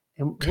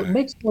 And what Okay.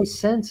 makes more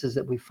sense is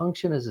that we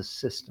function as a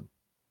system,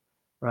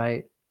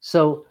 right?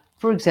 So,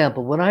 for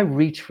example, when I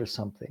reach for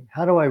something,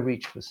 how do I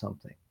reach for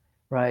something,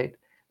 right?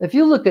 If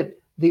you look at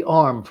the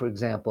arm, for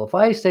example, if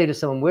I say to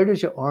someone, "Where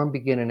does your arm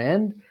begin and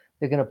end?"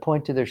 They're going to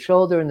point to their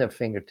shoulder and their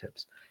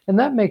fingertips. And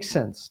that makes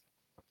sense.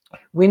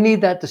 We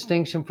need that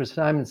distinction for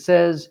Simon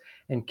Says,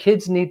 and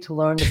kids need to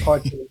learn the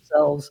parts of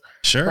themselves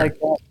Sure. like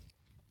that.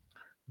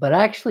 But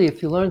actually,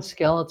 if you learn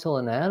skeletal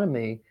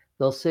anatomy,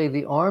 they'll say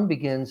the arm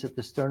begins at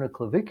the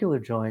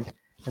sternoclavicular joint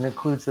and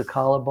includes the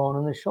collarbone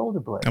and the shoulder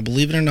Now, blade.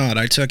 believe it or not,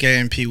 I took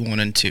AMP 1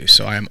 and 2,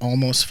 so I'm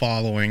almost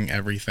following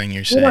everything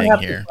you're You don't saying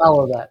have to here.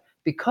 follow that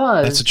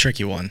That's a because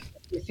tricky one.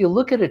 if you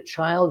look at a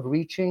child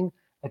reaching,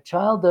 a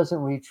child doesn't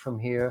reach from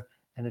here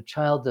and a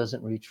child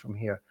doesn't reach from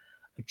here.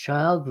 A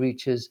child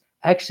reaches,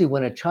 actually,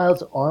 when a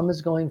child's arm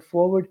is going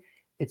forward,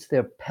 it's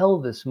their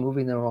pelvis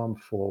moving their arm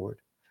forward.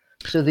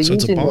 So they're So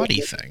it's a using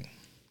body thing.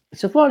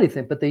 It's a body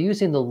thing, but they're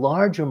using the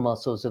larger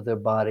muscles of their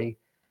body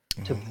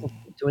to Oh,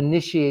 to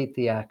initiate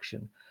the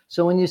action.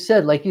 So when you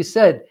said, like you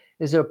said,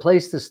 is there a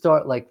place to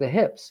start like the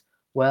hips?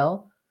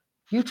 Well,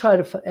 you try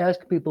to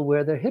ask people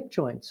where their hip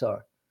joints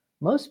are.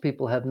 Most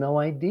people have no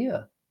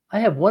idea. I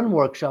have one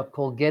workshop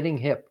called Getting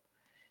Hip,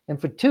 and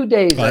for 2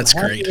 days I'm that's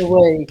great. hacking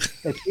away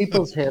at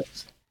people's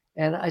hips.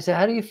 And I said,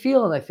 "How do you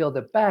feel?" And I feel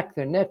their back,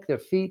 their neck, their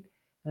feet.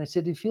 And I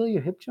said, "Do you feel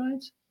your hip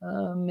joints?"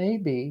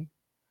 Maybe.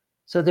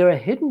 So they're a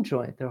hidden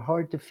joint. They're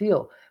hard to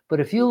feel. But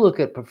if you look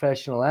at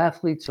professional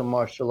athletes or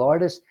martial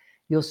artists,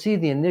 you'll see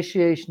the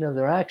initiation of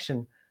their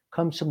action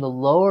comes from the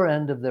lower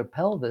end of their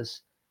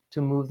pelvis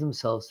to move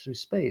themselves through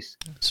space.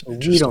 That's But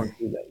we don't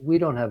interesting. do that. We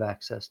don't have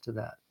access to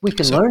that. We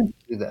can So, learn to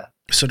do that.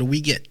 so do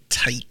we get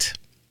tight?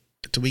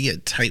 Do we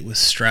get tight with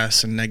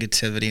stress and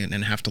negativity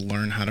and have to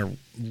learn how to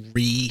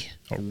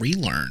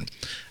relearn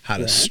how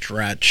to Yeah.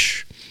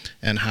 stretch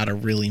and how to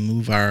really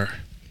move our,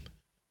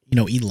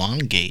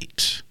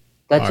 elongate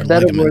That's our a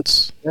better word.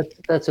 ligaments?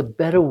 That's a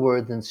better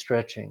word than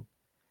stretching.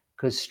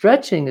 Because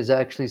stretching is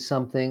actually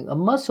something, a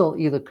muscle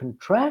either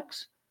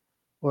contracts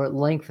or it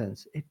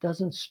lengthens. It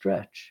doesn't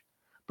stretch.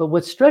 But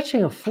what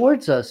stretching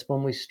affords us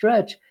when we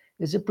stretch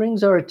is it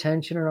brings our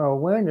attention and our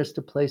awareness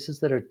to places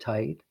that are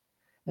tight.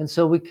 And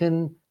so we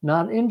can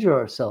not injure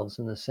ourselves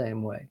in the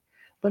same way.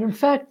 But in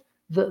fact,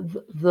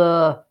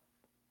 the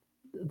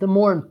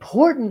more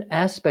important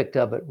aspect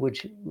of it,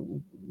 which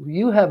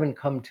you haven't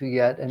come to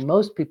yet, and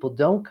most people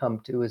don't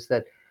come to, is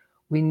that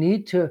we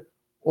need to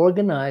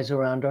organize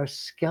around our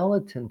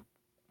skeleton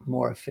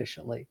more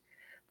efficiently.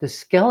 The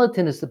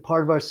skeleton is the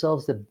part of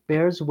ourselves that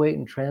bears weight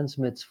and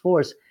transmits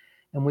force,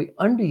 and we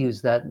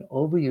underuse that and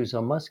overuse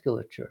our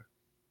musculature.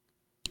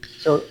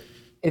 So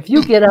if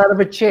you get out of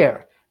a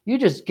chair, you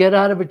just get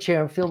out of a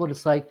chair and feel what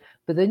it's like,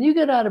 but then you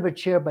get out of a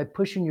chair by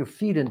pushing your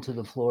feet into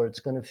the floor, it's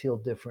going to feel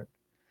different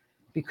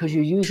because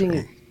you're using True.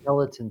 your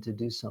skeleton to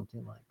do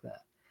something like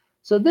that.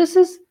 So this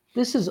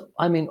is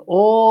I mean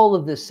all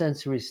of this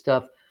sensory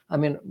stuff. I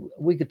mean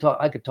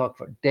I could talk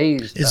for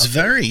days It's about this.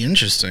 very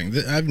interesting.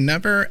 I've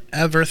never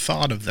ever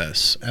thought of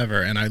this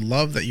ever, and I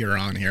love that you're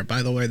on here.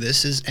 By the way,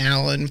 this is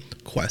Alan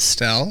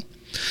Questel,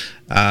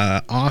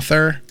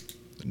 author,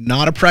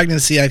 not a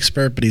pregnancy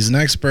expert, but he's an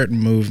expert in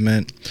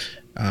movement.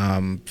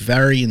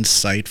 Very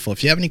insightful.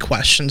 If you have any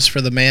questions for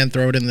the man,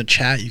 throw it in the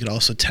chat. You could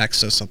also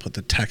text us. I'll put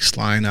the text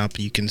line up.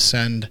 You can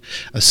send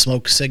a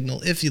smoke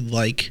signal if you'd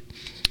like.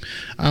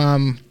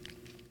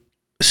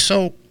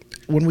 So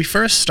when we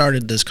first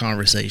started this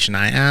conversation,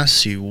 I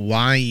asked you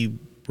why you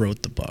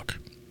wrote the book.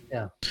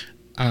 Yeah.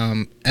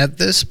 At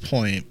this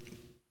point,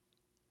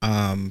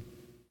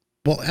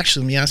 well,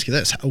 actually, let me ask you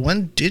this: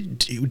 when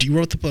did you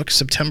wrote the book?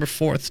 September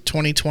 4th,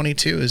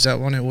 2022. Is that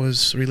when it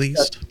was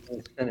released?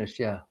 It's finished,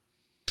 yeah.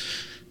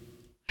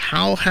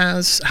 How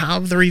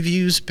have the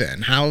reviews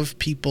been? How have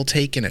people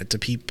taken it? Do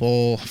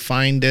people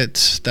find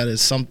it that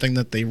is something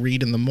that they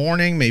read in the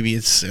morning? Maybe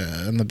it's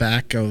in the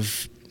back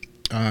of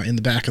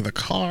the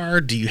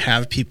car. Do you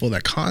have people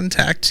that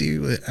contact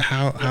you?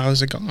 How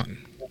has it gone?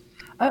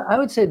 I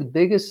would say the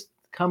biggest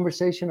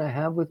conversation I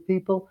have with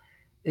people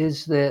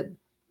is that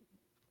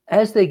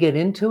as they get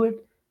into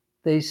it,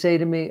 they say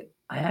to me,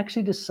 I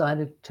actually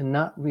decided to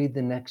not read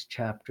the next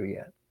chapter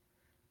yet.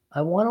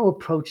 I want to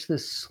approach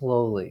this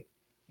slowly,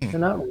 to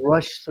not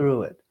rush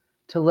through it,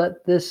 to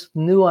let this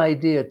new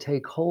idea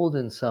take hold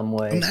in some And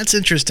way. that's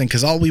interesting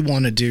because all we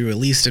want to do, at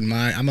least I'm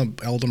an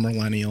elder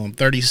millennial, I'm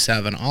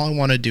 37. All I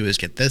want to do is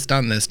get this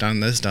done, this done,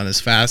 this done as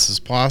fast as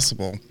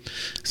possible.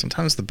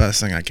 Sometimes the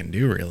best thing I can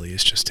do really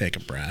is just take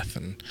a breath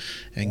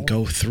and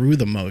go through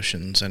the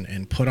motions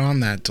and put on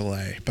that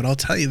delay. But I'll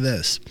tell you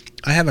this,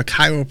 I have a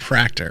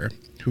chiropractor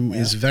who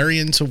is very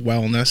into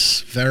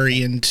wellness,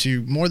 very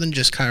into more than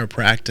just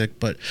chiropractic,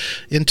 but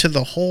into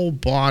the whole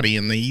body,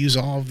 and they use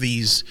all of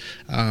these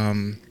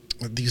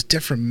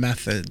different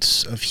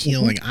methods of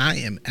healing. I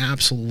am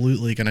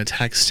absolutely going to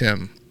text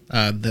him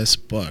this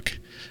book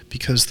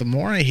because the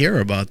more I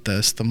hear about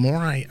this, the more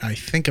I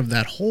think of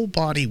that whole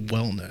body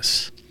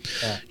wellness.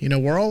 Yeah.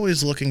 We're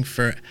always looking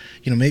for,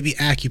 maybe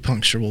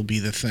acupuncture will be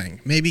the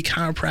thing. Maybe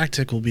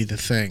chiropractic will be the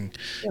thing,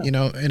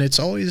 Yeah. and it's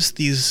always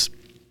these,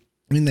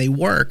 they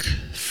work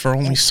for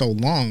only so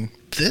long.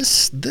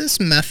 This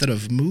method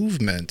of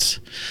movement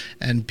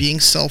and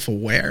being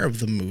self-aware of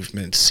the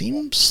movement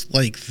seems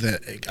like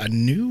a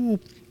new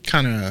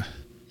kind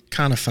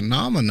of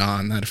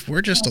phenomenon that if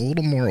we're just a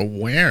little more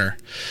aware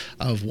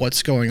of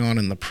what's going on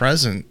in the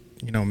present,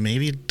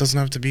 maybe it doesn't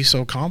have to be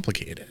so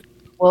complicated.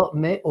 Well,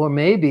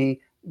 maybe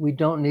we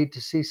don't need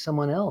to see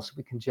someone else.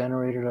 We can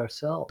generate it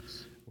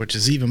ourselves. Which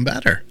is even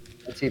better.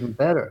 That's even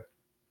better.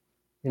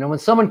 When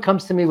someone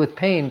comes to me with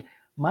pain,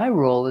 my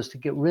role is to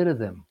get rid of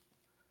them.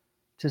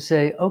 To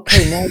say,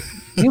 okay, now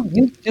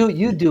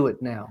you do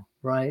it now,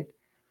 right?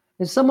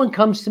 If someone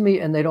comes to me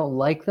and they don't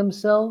like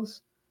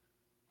themselves,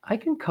 I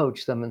can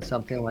coach them in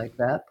something like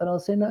that, but I'll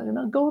say,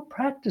 no, go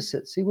practice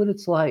it, see what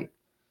it's like.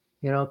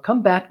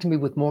 Come back to me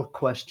with more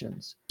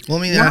questions.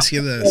 Let me Not ask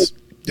you this.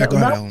 Yeah, go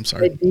ahead, not Al. I'm the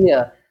sorry.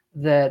 idea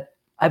that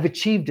I've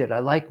achieved it. I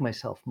like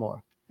myself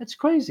more. That's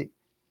crazy.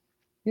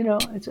 Can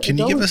it's you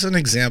give always us an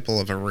example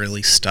of a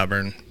really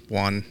stubborn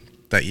one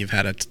that you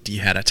had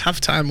a tough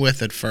time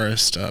with at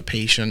first, a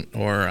patient,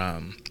 or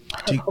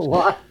do you, a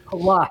lot, a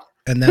lot.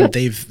 and then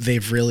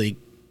they've really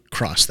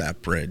crossed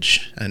that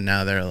bridge, and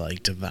now they're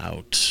like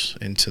devout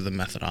into the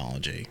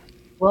methodology.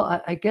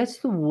 Well, I guess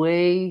the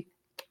way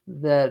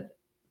that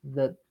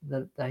that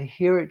I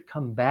hear it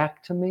come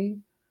back to me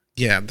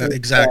Yeah, that is that,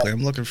 exactly.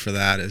 I'm looking for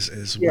that.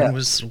 Is yeah,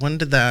 when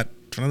did that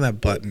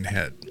button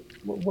hit?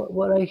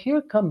 what I hear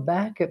come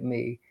back at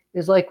me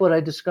is like what I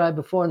described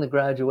before in the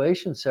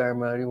graduation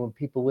ceremony when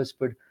people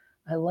whispered,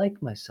 "I like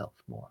myself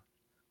more,"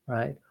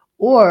 right?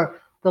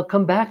 Or they'll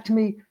come back to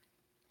me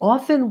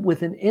often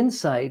with an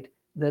insight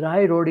that I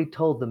had already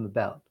told them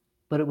about,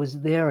 but it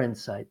was their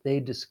insight. They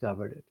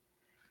discovered it.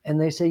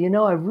 And they say,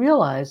 I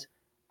realize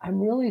I'm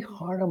really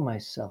hard on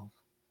myself.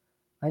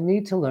 I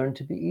need to learn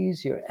to be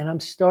easier. And I'm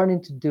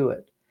starting to do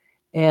it.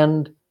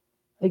 And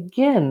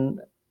again,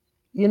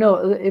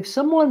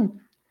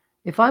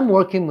 if I'm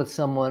working with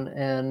someone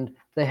and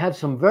they have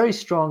some very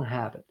strong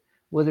habit,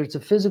 whether it's a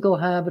physical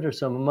habit or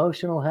some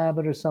emotional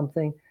habit or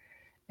something,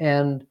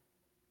 and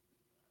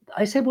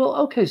I say, well,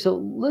 okay, so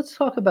let's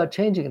talk about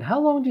changing it. How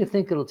long do you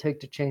think it'll take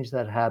to change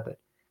that habit?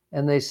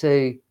 And they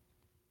say,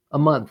 a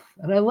month.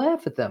 And I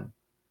laugh at them.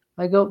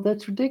 I go,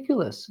 that's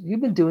ridiculous.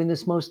 You've been doing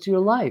this most of your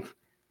life.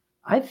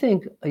 I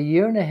think a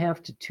year and a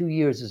half to 2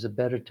 years is a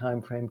better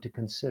time frame to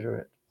consider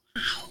it.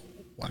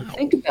 And Wow,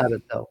 think about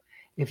it though.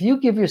 If you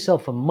give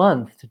yourself a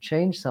month to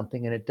change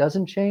something and it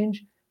doesn't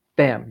change,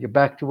 bam, you're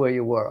back to where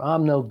you were.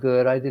 I'm no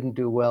good. I didn't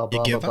do well, you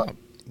blah, blah, give blah. up.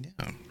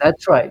 Yeah.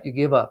 That's right. You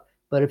give up.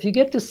 But if you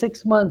get to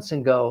 6 months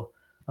and go,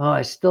 oh,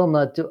 I still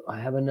not do, I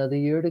have another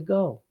year to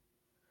go.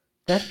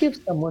 That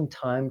gives someone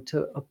time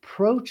to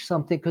approach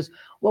something because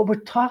what we're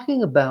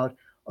talking about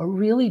are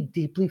really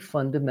deeply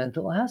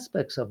fundamental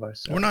aspects of We're not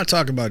ourselves.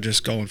 talking about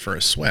just going for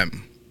a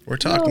swim. We're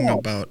talking No,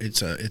 about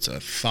it's a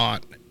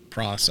thought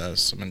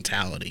process, a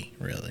mentality,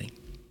 really.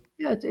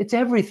 yeah, it's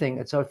everything.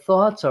 It's our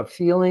thoughts, our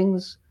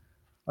feelings,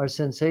 our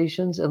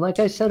sensations. And like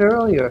I said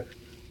earlier,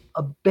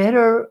 a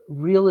better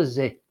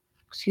realization,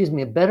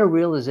 a better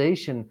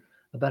realization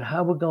about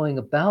how we're going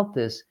about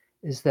this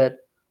is that,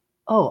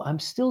 oh, I'm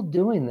still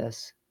doing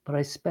this, but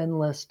I spend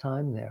less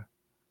time there.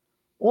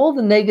 All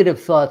the negative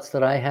thoughts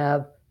that I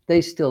have,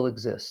 they still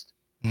exist.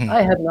 Mhm.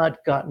 I have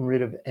not gotten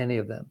rid of any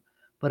of them,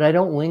 but I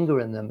don't linger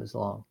in them as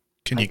long.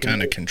 Can I you can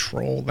kind of move.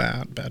 control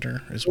that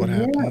better? Is what Well,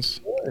 yeah, of happens.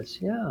 course.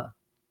 Yeah.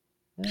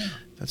 Yeah.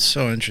 That's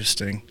so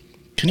interesting.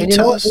 Can you And you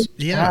know tell what us? needs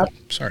to Yeah,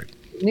 happen? sorry.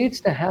 What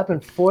needs to happen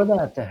for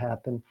that to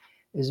happen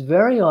is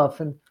very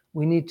often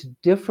we need to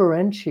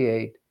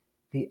differentiate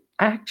the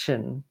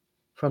action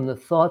from the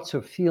thoughts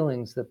or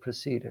feelings that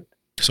precede it.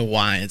 So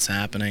why it's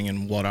happening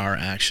and what our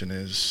action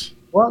is.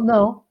 Well,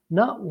 no,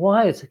 not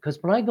why. It's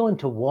because when I go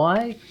into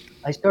why,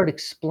 I start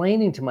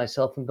explaining to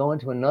myself and go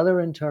into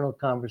another internal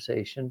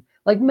conversation,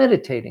 like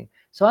meditating.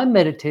 So I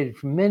meditated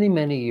for many,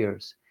 many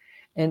years.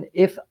 And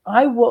if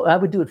I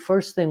would do it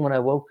first thing when I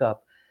woke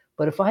up.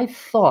 But if I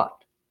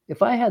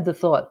had the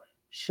thought,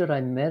 should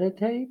I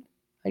meditate?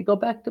 I'd go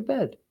back to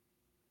bed.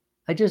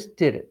 I just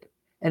did it.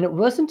 And it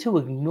wasn't to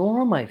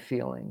ignore my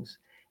feelings,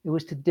 it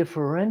was to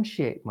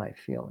differentiate my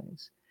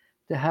feelings,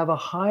 to have a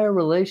higher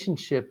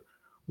relationship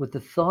with the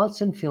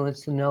thoughts and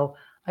feelings, to know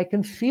I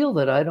can feel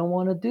that I don't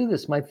want to do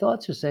this. My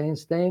thoughts are saying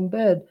stay in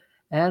bed,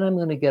 and I'm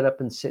going to get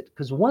up and sit.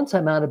 Because once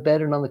I'm out of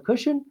bed and on the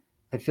cushion,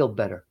 I feel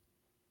better.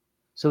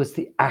 So it's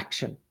the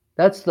action.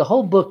 That's the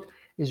whole book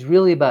is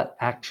really about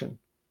action.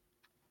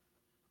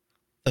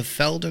 The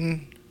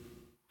Right.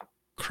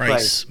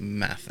 Feldenkrais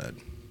method.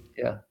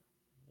 Yeah.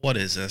 What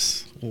is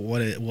this?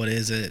 What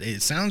is it?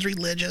 It sounds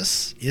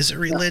religious. Is it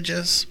No,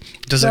 religious?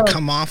 Does it no,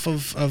 come off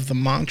of the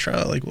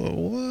mantra? Like,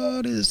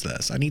 what is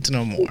this? I need to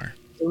know more.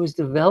 it was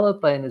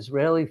developed by an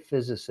Israeli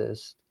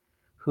physicist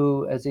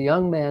who, as a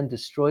young man,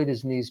 destroyed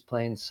his knees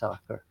playing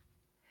soccer.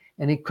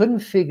 And he couldn't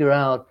figure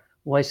out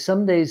why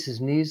some days his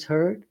knees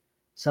hurt,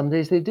 some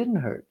days they didn't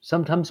hurt.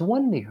 Sometimes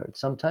one knee hurt,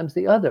 sometimes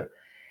the other.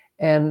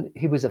 And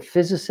he was a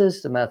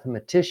physicist, a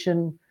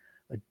mathematician.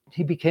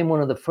 He became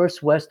one of the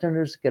first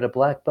Westerners to get a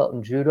black belt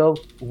in judo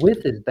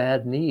with his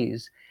bad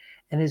knees.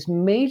 And his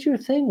major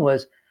thing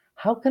was,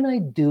 how can I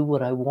do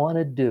what I want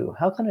to do?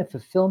 How can I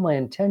fulfill my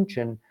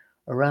intention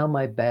around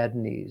my bad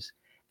knees?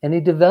 And he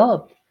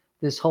developed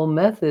this whole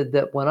method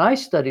that when I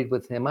studied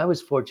with him, I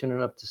was fortunate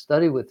enough to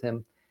study with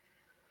him.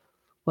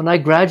 When I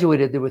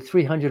graduated, there were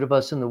 300 of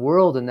us in the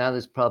world, and now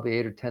there's probably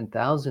 8 or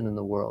 10,000 in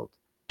the world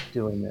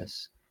doing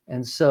this.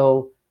 And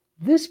so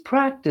this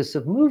practice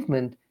of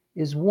movement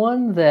is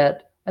one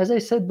that, as I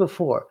said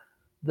before,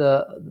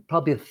 the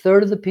probably a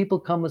third of the people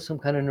come with some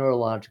kind of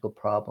neurological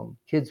problem.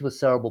 Kids with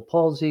cerebral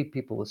palsy,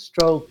 people with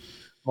stroke,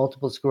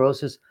 multiple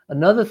sclerosis.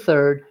 Another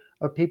third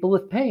are people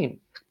with pain,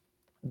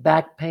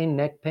 back pain,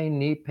 neck pain,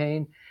 knee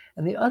pain.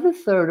 And the other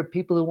third are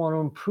people who want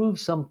to improve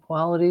some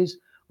qualities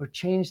or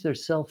change their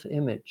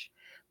self-image.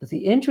 But the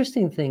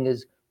interesting thing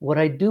is what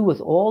I do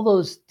with all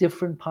those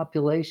different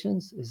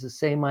populations is the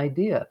same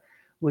idea,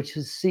 which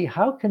is see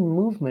how can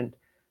movement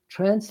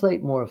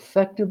translate more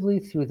effectively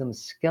through them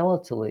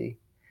skeletally.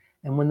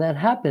 And when that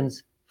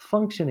happens,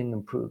 functioning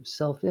improves,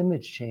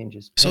 self-image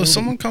changes. So if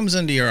someone comes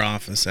into your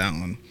office,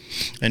 Alan,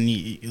 and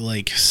he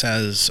like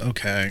says,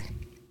 okay,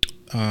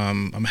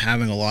 I'm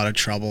having a lot of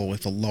trouble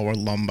with the lower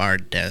lumbar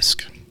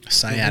disc,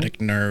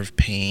 sciatic nerve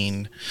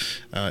pain.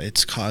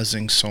 It's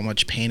causing so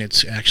much pain.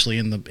 It's actually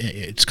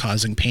it's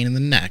causing pain in the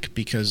neck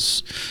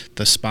because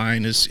the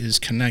spine is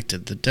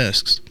connected, the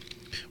discs.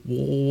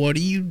 What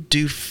do you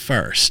do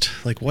first?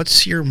 Like,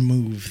 what's your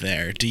move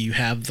there? Do you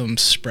have them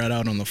spread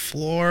out on the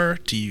floor?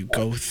 Do you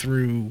go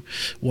through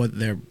what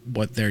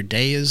their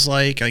day is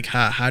like? Like,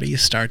 how do you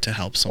start to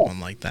help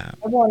someone like that?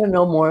 I want to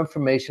know more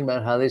information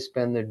about how they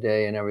spend their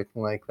day and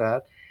everything like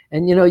that.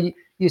 And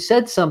you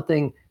said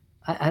something,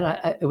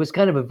 and it was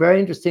kind of a very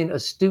interesting,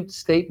 astute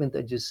statement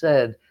that you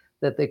said,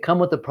 that they come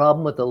with a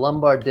problem with the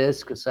lumbar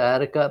disc or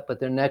sciatica, but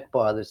their neck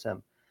bothers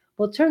them.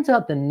 Well, it turns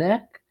out the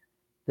neck,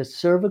 the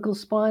cervical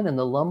spine, and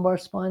the lumbar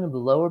spine of the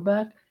lower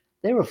back,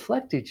 they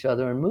reflect each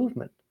other in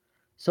movement.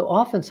 So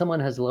often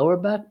someone has lower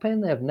back pain,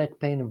 they have neck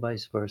pain, and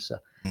vice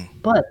versa.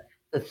 But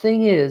the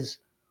thing is,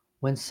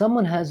 when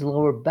someone has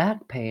lower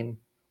back pain,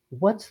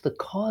 what's the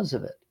cause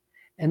of it?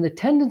 And the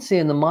tendency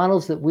in the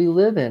models that we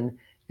live in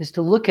is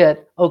to look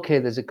at, okay,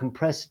 there's a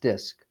compressed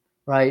disc,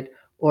 right?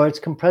 Or it's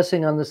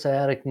compressing on the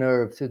sciatic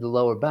nerve through the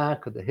lower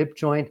back or the hip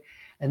joint,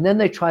 and then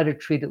they try to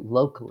treat it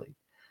locally.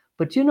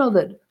 But you know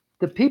that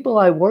the people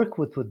I work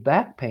with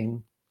back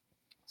pain,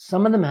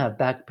 some of them have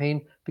back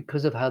pain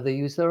because of how they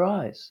use their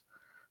eyes.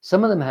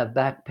 Some of them have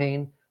back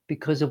pain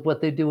because of what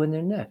they do in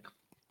their neck.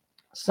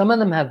 Some of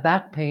them have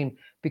back pain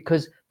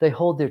because they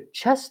hold their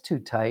chest too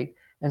tight,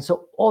 and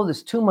so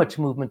there's too much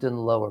movement in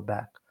the lower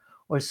back.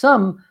 Or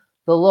some,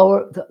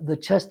 the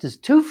chest is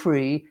too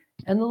free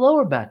and the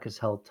lower back is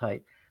held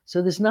tight.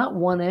 So there's not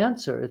one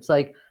answer. It's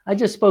like, I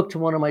just spoke to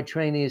one of my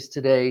trainees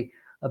today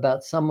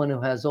about someone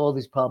who has all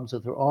these problems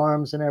with her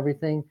arms and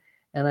everything.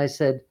 And I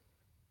said,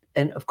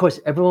 and of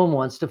course, everyone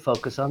wants to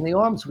focus on the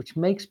arms, which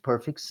makes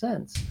perfect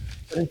sense.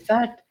 But in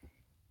fact,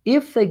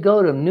 if they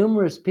go to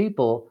numerous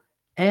people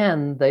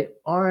and they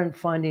aren't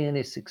finding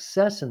any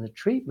success in the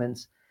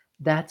treatments,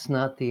 that's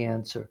not the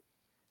answer.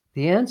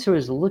 The answer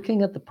is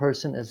looking at the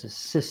person as a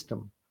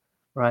system,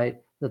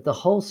 right? That the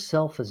whole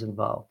self is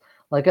involved.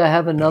 Like, I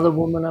have another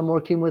woman I'm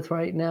working with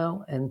right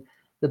now, and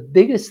the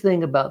biggest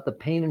thing about the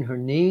pain in her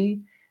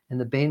knee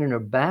and the pain in her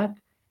back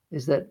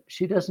is that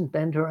she doesn't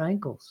bend her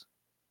ankles.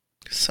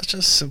 Such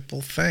a simple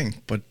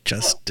thing, but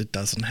it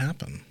doesn't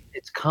happen.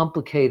 It's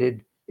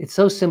complicated. It's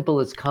so simple,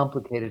 it's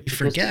complicated. You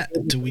forget.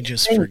 Do we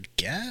just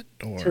forget,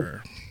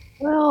 or?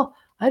 Well,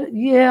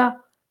 yeah.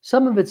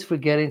 Some of it's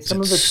forgetting. Some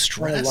of it's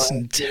stress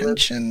and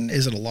tension.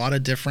 Is it a lot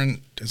of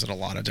different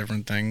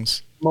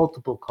things?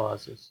 Multiple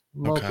causes.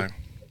 Okay.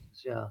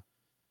 Yeah.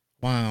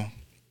 Wow.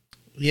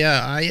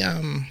 Yeah,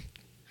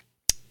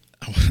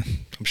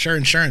 I'm sure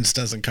insurance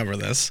doesn't cover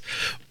this,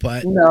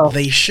 but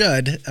they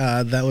should.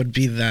 That would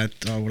be that.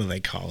 What do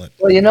they call it?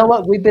 Well, you know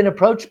what? We've been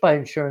approached by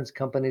insurance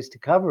companies to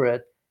cover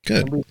it.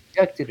 Good. And we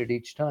rejected it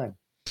each time.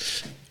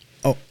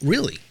 Oh,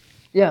 really?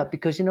 Yeah,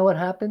 because you know what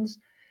happens?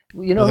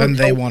 Then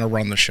they want to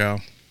run the show.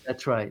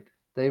 That's right.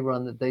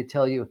 They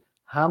tell you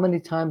how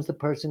many times the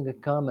person can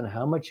come and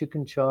how much you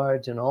can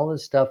charge and all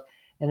this stuff.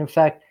 And in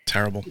fact,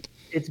 terrible.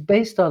 It's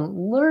based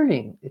on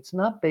learning. It's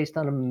not based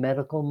on a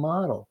medical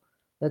model.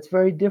 That's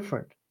very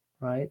different,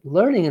 right?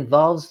 Learning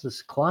involves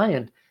this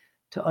client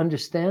to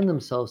understand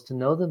themselves, to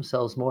know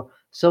themselves more.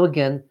 So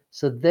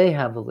they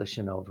have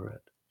volition over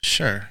it.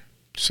 Sure.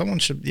 Someone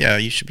should,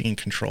 you should be in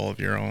control of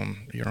your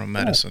own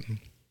medicine.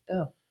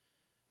 Yeah.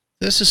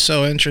 This is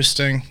so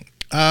interesting.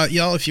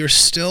 Y'all, if you're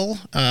still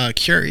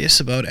curious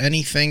about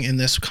anything in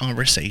this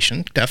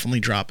conversation, definitely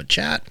drop a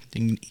chat.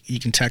 You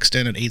can text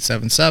in at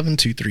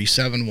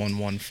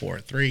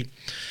 877-237-1143.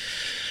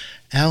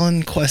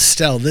 Alan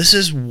Questel, this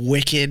is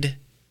wicked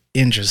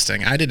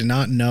interesting. I did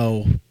not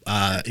know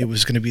it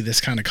was going to be this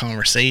kind of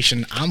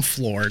conversation. I'm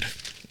floored.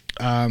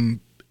 Let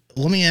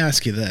me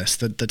ask you this.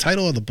 The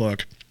title of the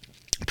book,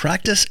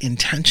 Practice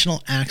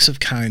Intentional Acts of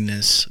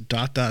Kindness, ...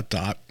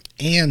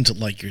 and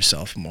like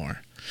yourself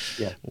more.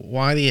 Yeah.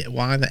 Why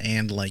the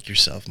and like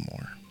yourself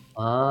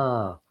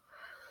more?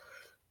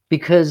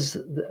 Because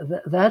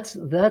that's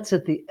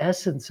at the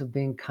essence of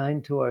being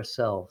kind to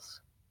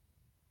ourselves.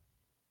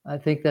 I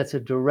think that's a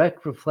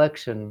direct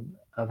reflection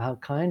of how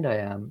kind I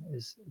am,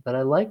 is that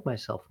I like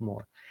myself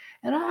more.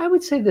 And I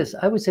would say this.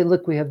 I would say,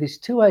 look, we have these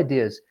two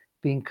ideas,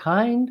 being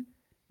kind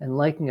and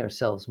liking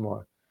ourselves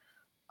more.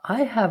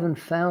 I haven't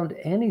found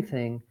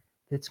anything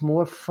that's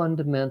more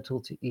fundamental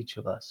to each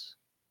of us.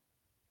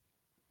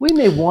 We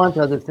may want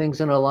other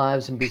things in our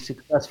lives and be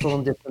successful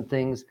in different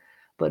things,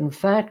 but in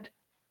fact,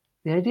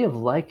 the idea of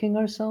liking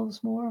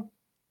ourselves more,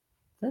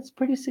 that's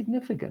pretty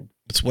significant.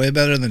 It's way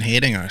better than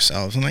hating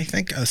ourselves. And I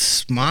think a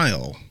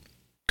smile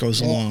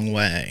goes a long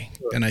way.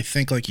 Sure. And I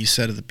think, like you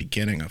said at the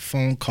beginning, a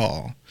phone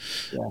call,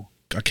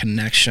 a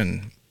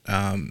connection,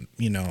 not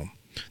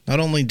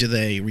only do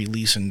they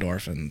release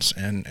endorphins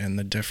and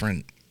the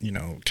different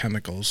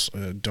chemicals,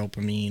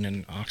 dopamine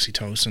and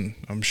oxytocin,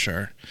 I'm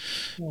sure.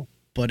 Yeah.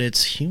 But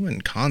it's human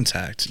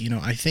contact.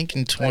 I think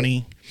in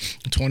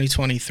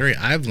 2023,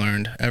 I've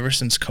learned ever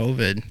since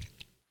COVID,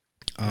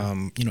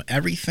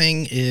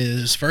 everything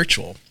is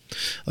virtual.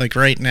 Like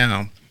right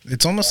now,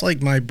 it's almost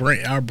like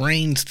our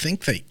brains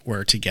think that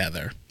we're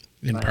together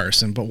in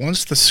person, but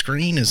once the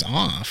screen is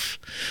off,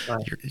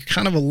 you're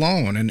kind of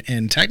alone.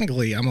 And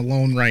technically, I'm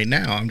alone right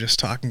now. I'm just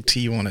talking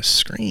to you on a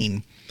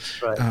screen.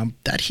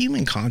 That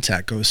human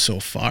contact goes so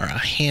far. A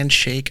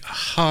handshake, a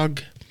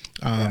hug,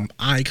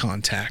 eye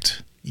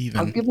contact.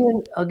 Even.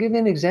 I'll give you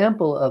an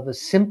example of a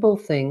simple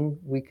thing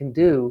we can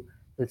do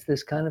that's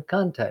this kind of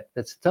contact.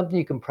 That's something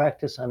you can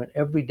practice on an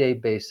everyday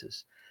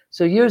basis.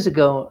 So years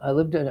ago,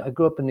 I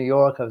grew up in New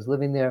York. I was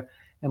living there,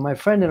 and my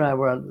friend and I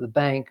were at the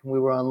bank, and we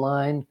were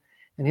online,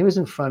 and he was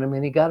in front of me,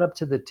 and he got up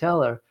to the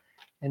teller,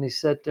 and he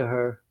said to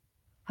her,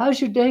 "How's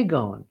your day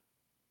going?"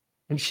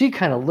 And she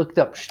kind of looked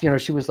up.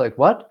 She was like,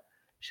 "What?"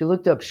 She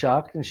looked up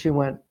shocked, and she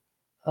went,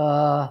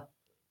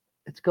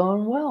 "It's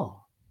going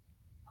well."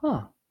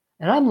 Huh.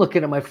 And I'm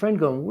looking at my friend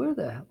going,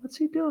 what's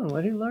he doing?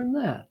 Where did he learn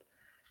that?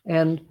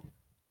 And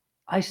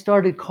I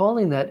started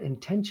calling that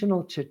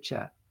intentional chit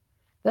chat.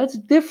 That's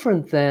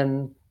different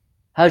than,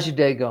 how's your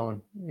day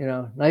going?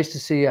 Nice to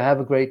see you. Have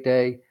a great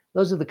day.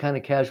 Those are the kind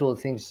of casual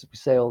things we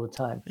say all the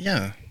time.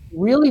 Yeah.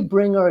 Really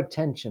bring our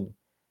attention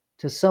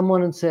to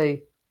someone and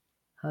say,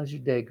 how's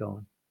your day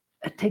going?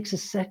 It takes a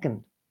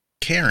second.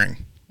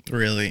 Caring.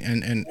 Really,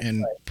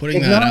 and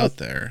putting that out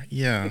there.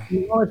 Yeah.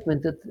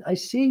 Acknowledgement that I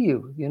see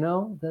you,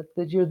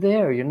 that you're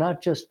there. You're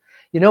not just,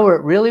 where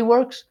it really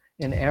works?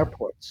 In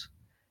airports.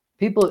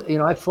 People,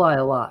 I fly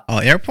a lot. Oh,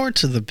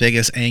 airports are the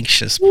biggest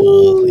anxious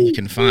pool you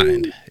can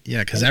find. Yeah,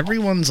 because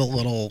everyone's a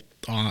little,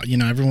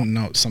 everyone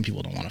knows some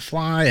people don't want to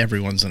fly.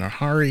 Everyone's in a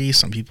hurry.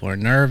 Some people are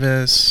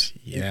nervous.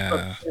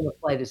 Yeah. And the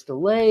flight is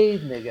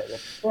delayed and they get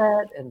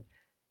upset and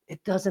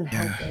it doesn't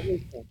help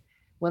anything.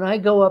 When I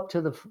go up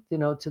to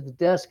the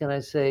desk and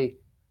I say,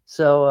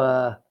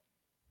 so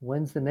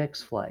when's the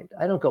next flight?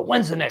 I don't go,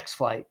 when's the next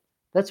flight?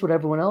 That's what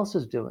everyone else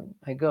is doing.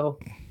 I go,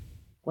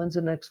 when's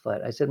the next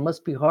flight? I said, it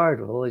must be hard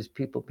with all these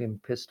people being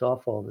pissed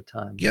off all the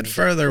time. You get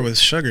further with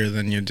sugar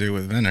than you do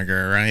with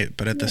vinegar, right?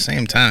 But at the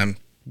same time,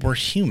 we're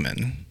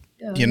human.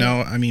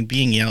 I mean,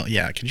 being yelled,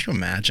 could you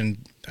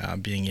imagine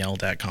being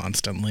yelled at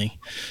constantly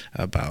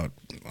about,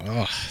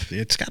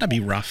 it's got to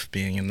be rough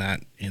being in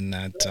that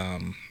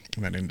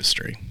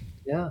industry.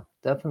 Yeah,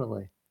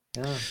 definitely.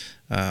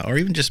 Yeah. Or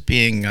even just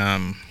being,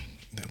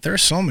 there are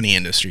so many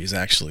industries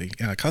actually.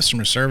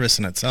 Customer service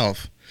in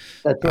itself.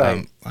 That's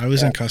right. I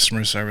was in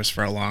customer service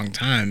for a long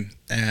time,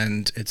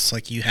 and it's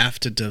like you have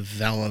to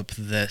develop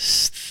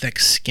this thick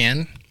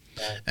skin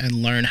and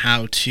learn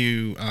how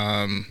to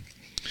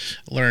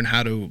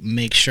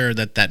make sure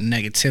that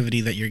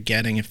negativity that you're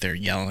getting, if they're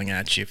yelling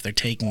at you, if they're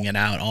taking it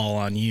out all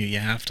on you, you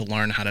have to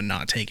learn how to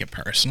not take it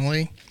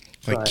personally.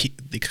 Like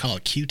they call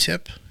it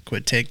Q-tip.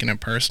 Quit taking it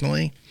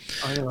personally.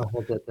 I don't know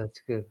how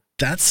that's good.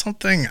 That's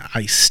something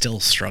I still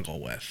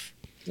struggle with.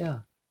 Yeah.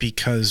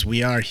 Because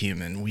we are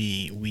human.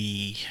 We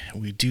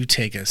do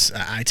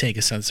I take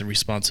a sense of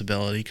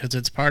responsibility because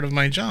it's part of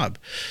my job.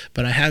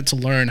 But I had to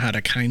learn how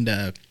to kind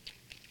of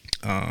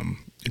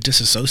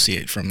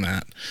disassociate from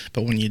that.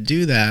 But when you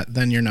do that,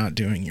 then you're not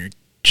doing your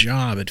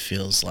job, it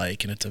feels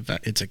like, and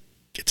it's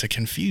a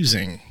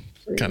confusing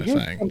kind of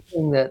thing.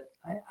 Something that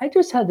I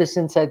just had this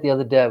insight the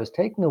other day. I was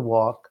taking a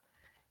walk.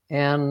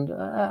 And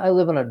I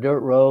live on a dirt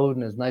road,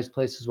 and there's nice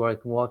places where I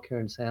can walk here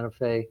in Santa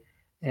Fe.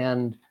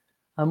 And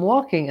I'm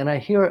walking, and I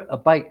hear a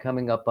bike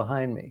coming up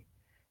behind me.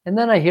 And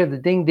then I hear the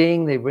ding,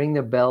 ding. They ring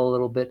their bell a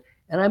little bit.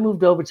 And I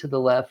moved over to the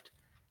left,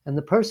 and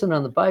the person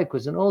on the bike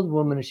was an old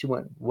woman, and she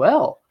went,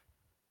 well,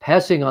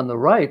 passing on the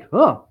right,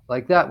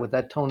 like that, with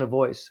that tone of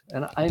voice.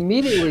 And I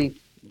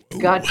immediately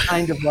got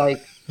kind of like,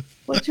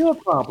 what's your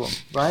problem,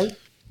 right?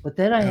 But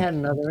then I had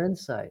another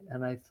insight,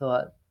 and I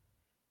thought,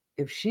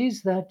 if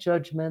she's that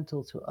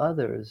judgmental to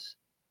others,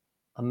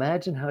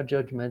 imagine how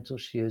judgmental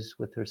she is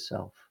with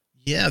herself.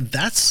 Yeah,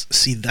 that's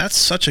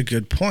such a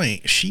good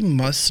point. She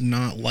must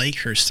not like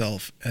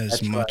herself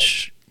as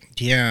much. Right.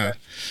 Yeah.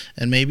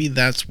 And maybe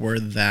that's where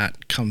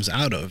that comes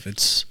out of.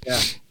 It's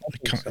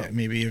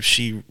maybe if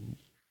she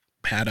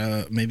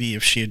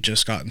had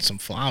just gotten some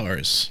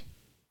flowers,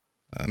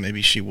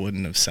 maybe she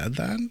wouldn't have said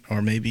that,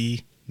 or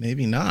maybe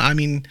not. I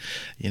mean,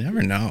 you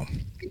never know.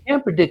 You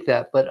can't predict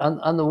that, but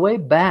on the way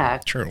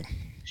back, true,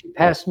 she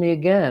passed me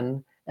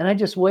again, and I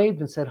just waved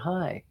and said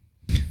hi.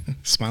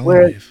 Smile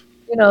and wave.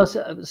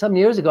 Some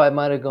years ago, I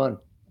might have gone,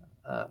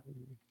 I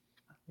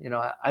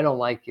don't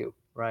like you,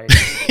 right?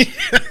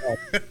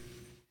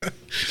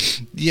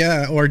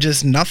 Yeah, or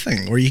just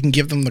nothing, or you can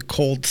give them the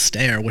cold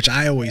stare, which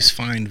I always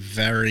find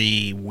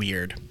very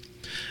weird.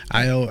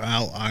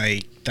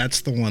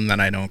 That's the one that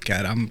I don't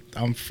get.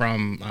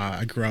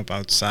 I grew up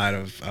outside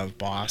of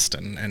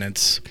Boston,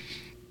 and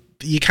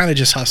you kind of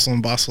just hustle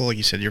and bustle. Like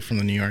you said, you're from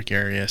the New York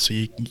area, so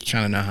you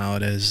kind of know how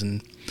it is,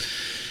 and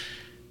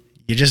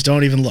you just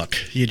don't even look.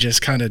 You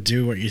just kind of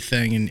do what you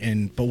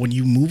think, but when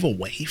you move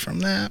away from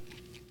that,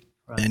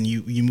 And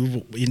you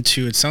move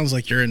into, it sounds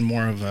like you're in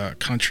more of a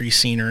country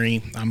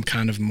scenery. I'm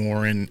kind of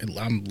more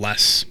I'm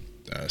less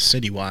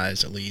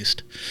city-wise, at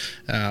least.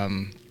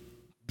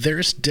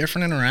 There's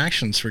different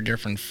interactions for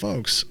different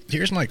folks.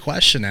 Here's my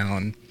question,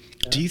 Alan.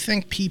 Yeah. Do you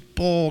think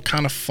people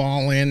kind of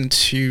fall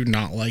into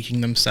not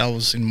liking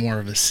themselves in more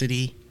of a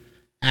city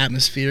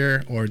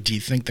atmosphere, or do you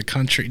think the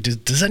country,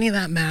 does any of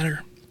that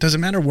matter? Does it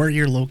matter where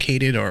you're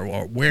located or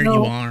where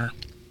you are?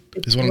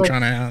 Is what I'm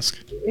trying to ask.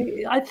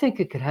 I think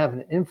it could have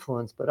an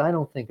influence, but I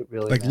don't think it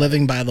really like matters.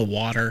 Living by the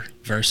water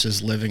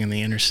versus living in the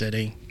inner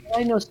city.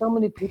 I know so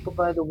many people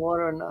by the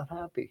water are not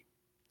happy.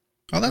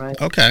 Oh,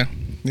 that okay.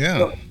 Yeah.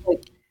 So,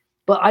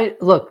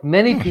 but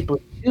many people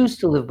choose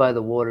to live by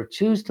the water,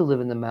 choose to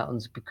live in the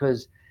mountains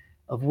because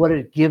of what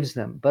it gives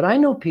them. But I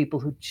know people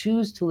who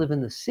choose to live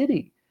in the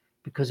city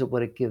because of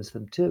what it gives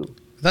them too.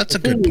 That's a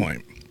good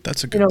point.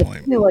 That's a good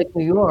point. Like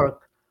New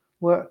York,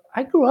 where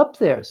I grew up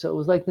there, so it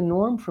was like the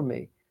norm for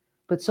me.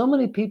 But so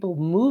many people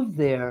move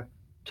there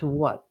to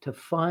what? To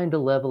find a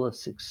level of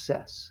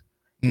success,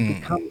 to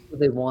become who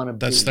they want to be.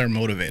 That's their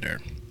motivator.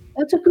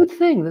 That's a good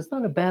thing. That's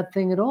not a bad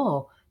thing at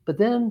all. But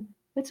then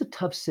it's a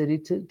tough city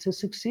to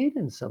succeed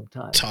in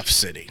sometimes. Tough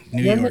city.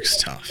 New York's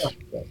tough.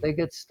 They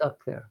get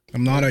stuck there.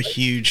 I'm not a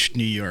huge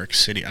New York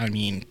City. I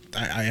mean,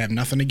 I have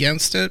nothing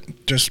against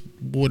it. Just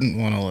wouldn't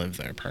want to live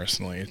there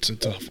personally. It's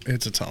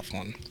a tough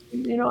one.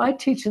 I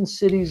teach in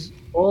cities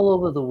all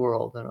over the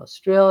world, in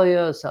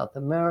Australia, South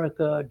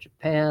America,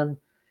 Japan,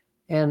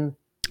 and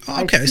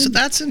okay, so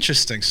that's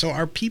interesting. So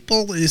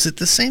is it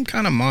the same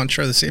kind of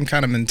mantra, the same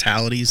kind of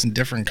mentalities in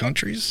different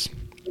countries?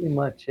 Pretty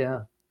much,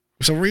 yeah.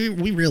 So we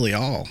really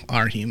all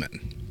are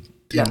human.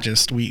 Yeah. And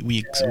just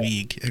we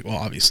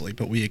obviously,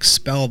 but we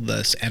expel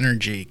this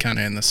energy kind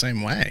of in the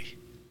same way.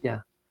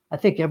 Yeah. I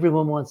think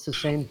everyone wants the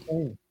same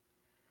thing.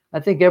 I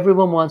think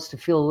everyone wants to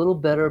feel a little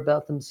better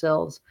about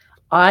themselves.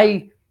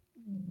 I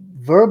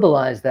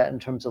verbalize that in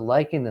terms of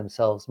liking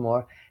themselves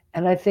more.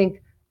 And I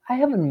think I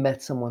haven't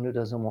met someone who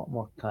doesn't want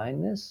more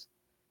kindness,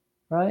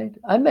 right?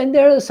 I mean,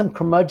 there are some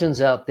curmudgeons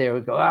out there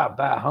who go,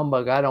 bah,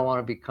 humbug, I don't want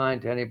to be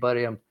kind to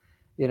anybody.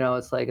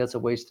 It's like, that's a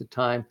waste of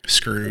time.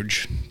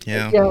 Scrooge,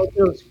 yeah. Yeah, it's a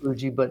little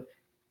Scroogey, but,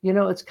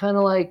 it's kind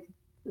of like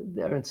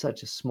they're in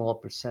such a small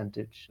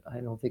percentage. I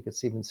don't think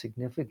it's even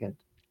significant.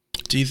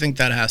 Do you think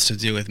that has to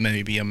do with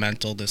maybe a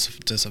mental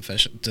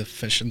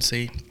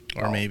deficiency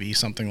or maybe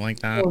something like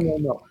that?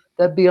 No.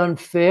 That'd be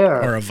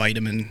unfair. Or a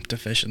vitamin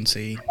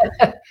deficiency?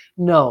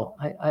 No,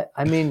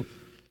 I mean,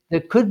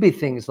 there could be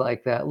things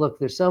like that. Look,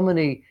 there's so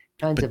many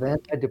kinds of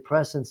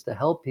antidepressants to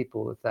help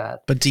people with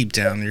that. But deep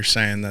down, you're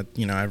saying that,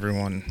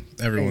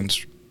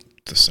 everyone's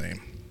the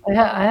same.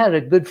 I had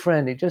a good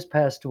friend. He just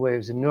passed away. He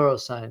was a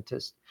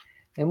neuroscientist.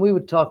 And we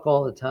would talk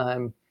all the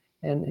time.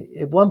 And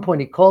at one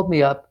point, he called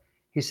me up.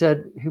 He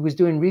said he was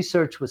doing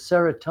research with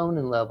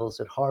serotonin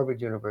levels at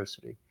Harvard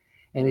University.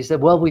 And he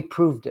said, well, we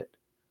proved it.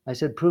 I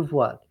said, prove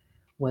what?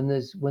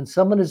 When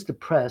someone is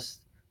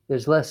depressed,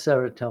 there's less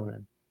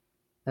serotonin.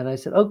 And I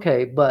said,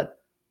 okay, but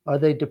are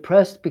they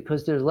depressed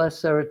because there's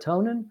less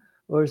serotonin,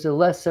 or is there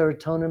less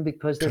serotonin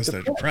because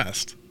they're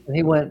depressed? And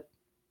he went,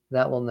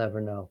 that we'll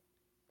never know.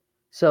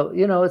 So,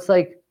 it's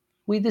like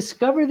we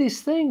discover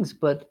these things,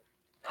 but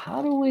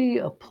how do we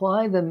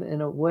apply them in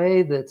a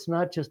way that's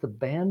not just a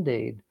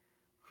Band-Aid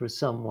for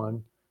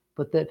someone,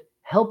 but that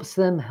helps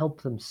them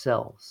help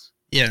themselves?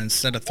 Yeah,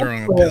 instead of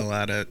throwing a pill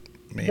at it,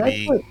 maybe.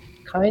 That's what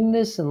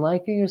kindness and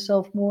liking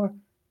yourself more,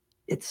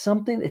 it's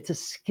a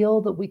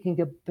skill that we can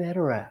get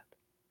better at.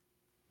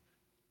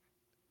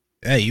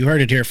 Hey, you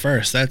heard it here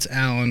first. That's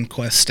Alan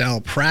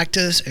Questel.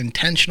 Practice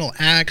intentional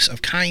acts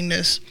of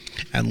kindness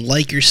and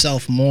like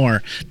yourself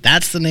more.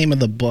 That's the name of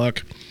the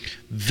book.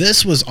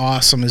 This was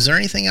awesome. Is there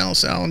anything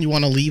else, Alan, you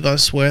want to leave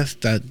us with?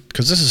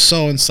 Because this is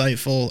so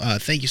insightful.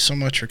 Thank you so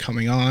much for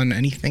coming on.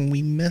 Anything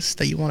we missed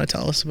that you want to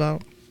tell us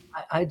about?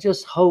 I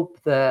just hope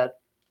that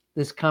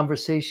this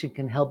conversation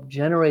can help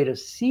generate a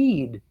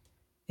seed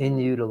in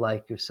you to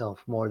like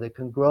yourself more that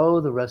can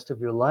grow the rest of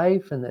your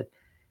life, and that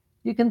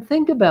you can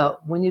think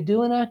about when you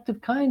do an act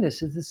of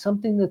kindness, is it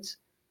something that's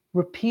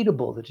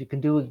repeatable that you can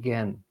do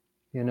again?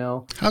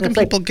 How can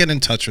people get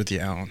in touch with you,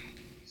 Alan?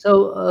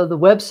 So the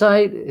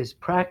website is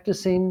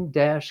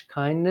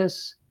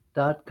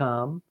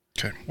practicing-kindness.com.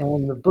 Okay.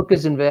 And the book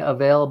is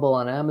available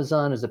on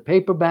Amazon as a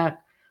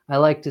paperback. I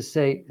like to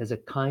say as a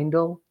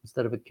Kindle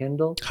instead of a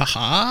Kindle.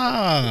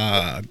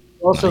 Ha-ha.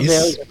 Also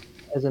nice. There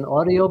as an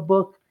audio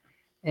book.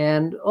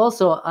 And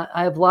also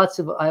I have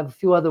a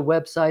few other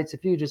websites.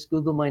 If you just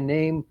Google my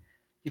name,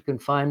 you can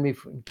find me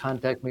and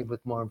contact me with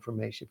more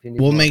information. If you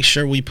need we'll make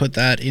sure we put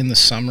that in the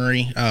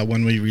summary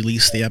when we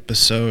release the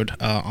episode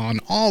on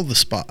all of the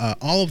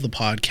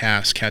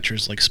podcast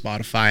catchers like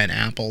Spotify and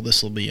Apple.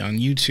 This will be on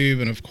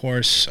YouTube, and of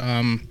course,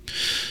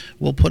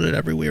 we'll put it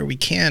everywhere we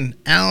can.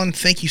 Alan,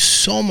 thank you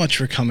so much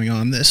for coming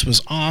on. This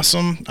was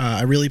awesome.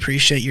 I really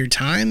appreciate your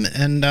time,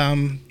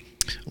 and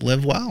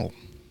live well.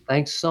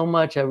 Thanks so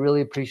much. I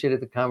really appreciated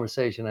the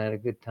conversation. I had a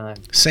good time.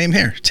 Same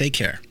here. Take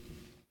care.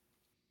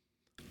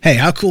 Hey,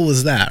 how cool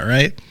is that,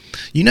 right?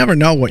 You never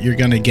know what you're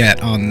going to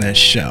get on this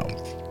show.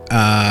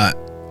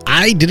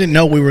 I didn't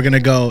know we were going to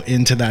go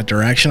into that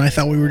direction. I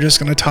thought we were just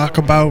going to talk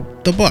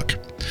about the book.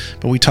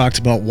 But we talked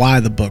about why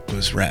the book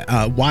was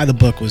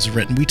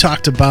written. We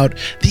talked about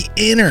the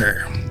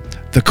inner,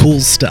 the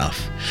cool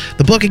stuff.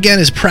 The book, again,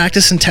 is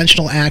Practice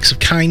Intentional Acts of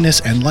Kindness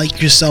and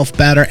Like Yourself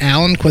Better.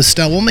 Alan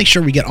Questel. We'll make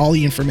sure we get all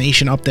the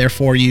information up there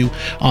for you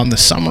on the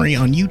summary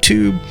on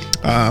YouTube,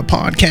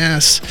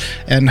 podcasts.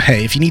 And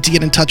hey, if you need to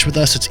get in touch with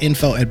us, it's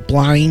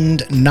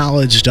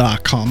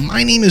info@blindknowledge.com.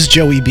 My name is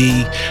Joey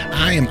B.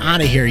 I am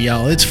out of here,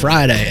 y'all. It's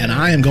Friday, and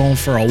I am going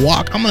for a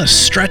walk. I'm going to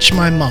stretch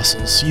my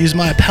muscles, use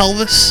my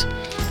pelvis,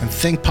 and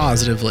think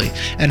positively.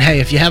 And hey,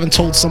 if you haven't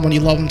told someone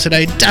you love them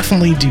today,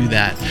 definitely do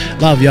that.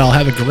 Love y'all.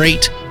 Have a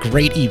great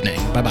evening.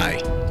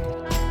 Bye-bye.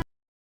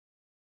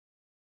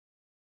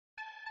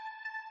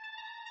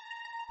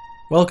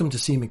 Welcome to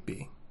C.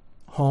 McB,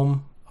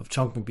 home of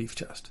Chunk McBeef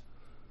Chest.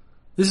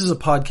 This is a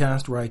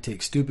podcast where I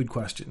take stupid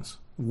questions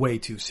way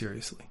too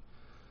seriously.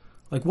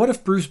 Like, what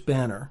if Bruce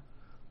Banner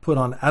put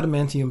on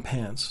adamantium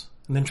pants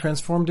and then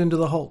transformed into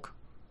the Hulk?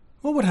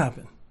 What would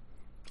happen?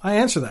 I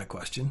answer that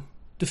question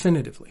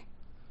definitively.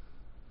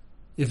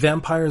 If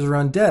vampires are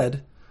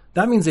undead,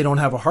 that means they don't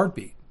have a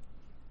heartbeat.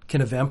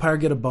 Can a vampire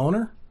get a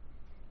boner?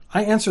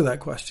 I answer that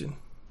question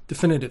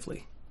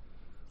definitively.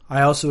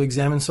 I also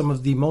examine some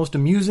of the most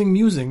amusing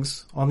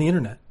musings on the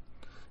internet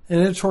and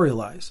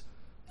editorialize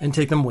and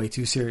take them way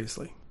too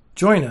seriously.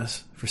 Join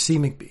us for C.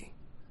 McB,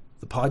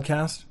 the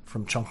podcast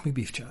from Chunk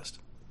McBeef Chest.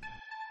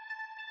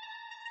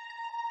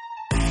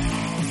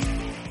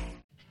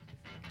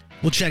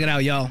 Well, check it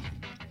out, y'all.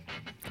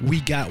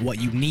 We got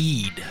what you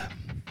need.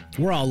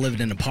 We're all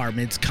living in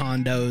apartments,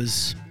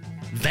 condos,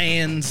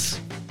 vans.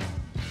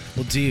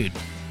 Well, dude,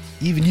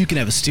 even you can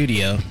have a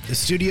studio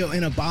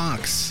in a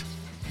box.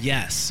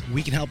 Yes,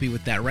 we can help you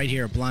with that right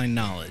here at Blind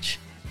Knowledge.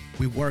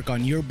 We work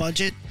on your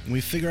budget, and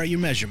we figure out your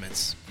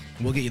measurements.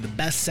 We'll get you the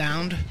best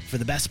sound for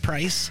the best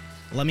price.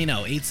 Let me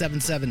know,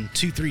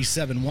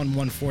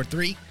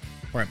 877-237-1143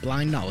 or at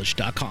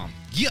blindknowledge.com.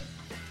 Yep.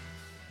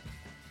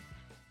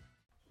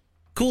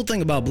 Cool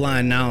thing about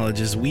Blind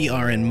Knowledge is we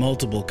are in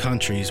multiple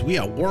countries. We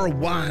are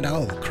worldwide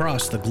all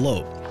across the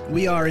globe.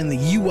 We are in the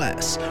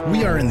US,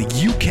 we are in the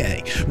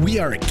UK, we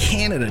are in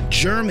Canada,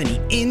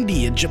 Germany,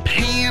 India,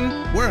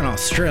 Japan. We're in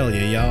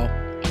Australia, y'all.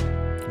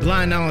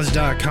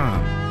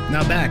 BlindKnowledge.com.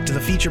 Now back to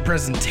the feature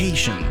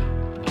presentation.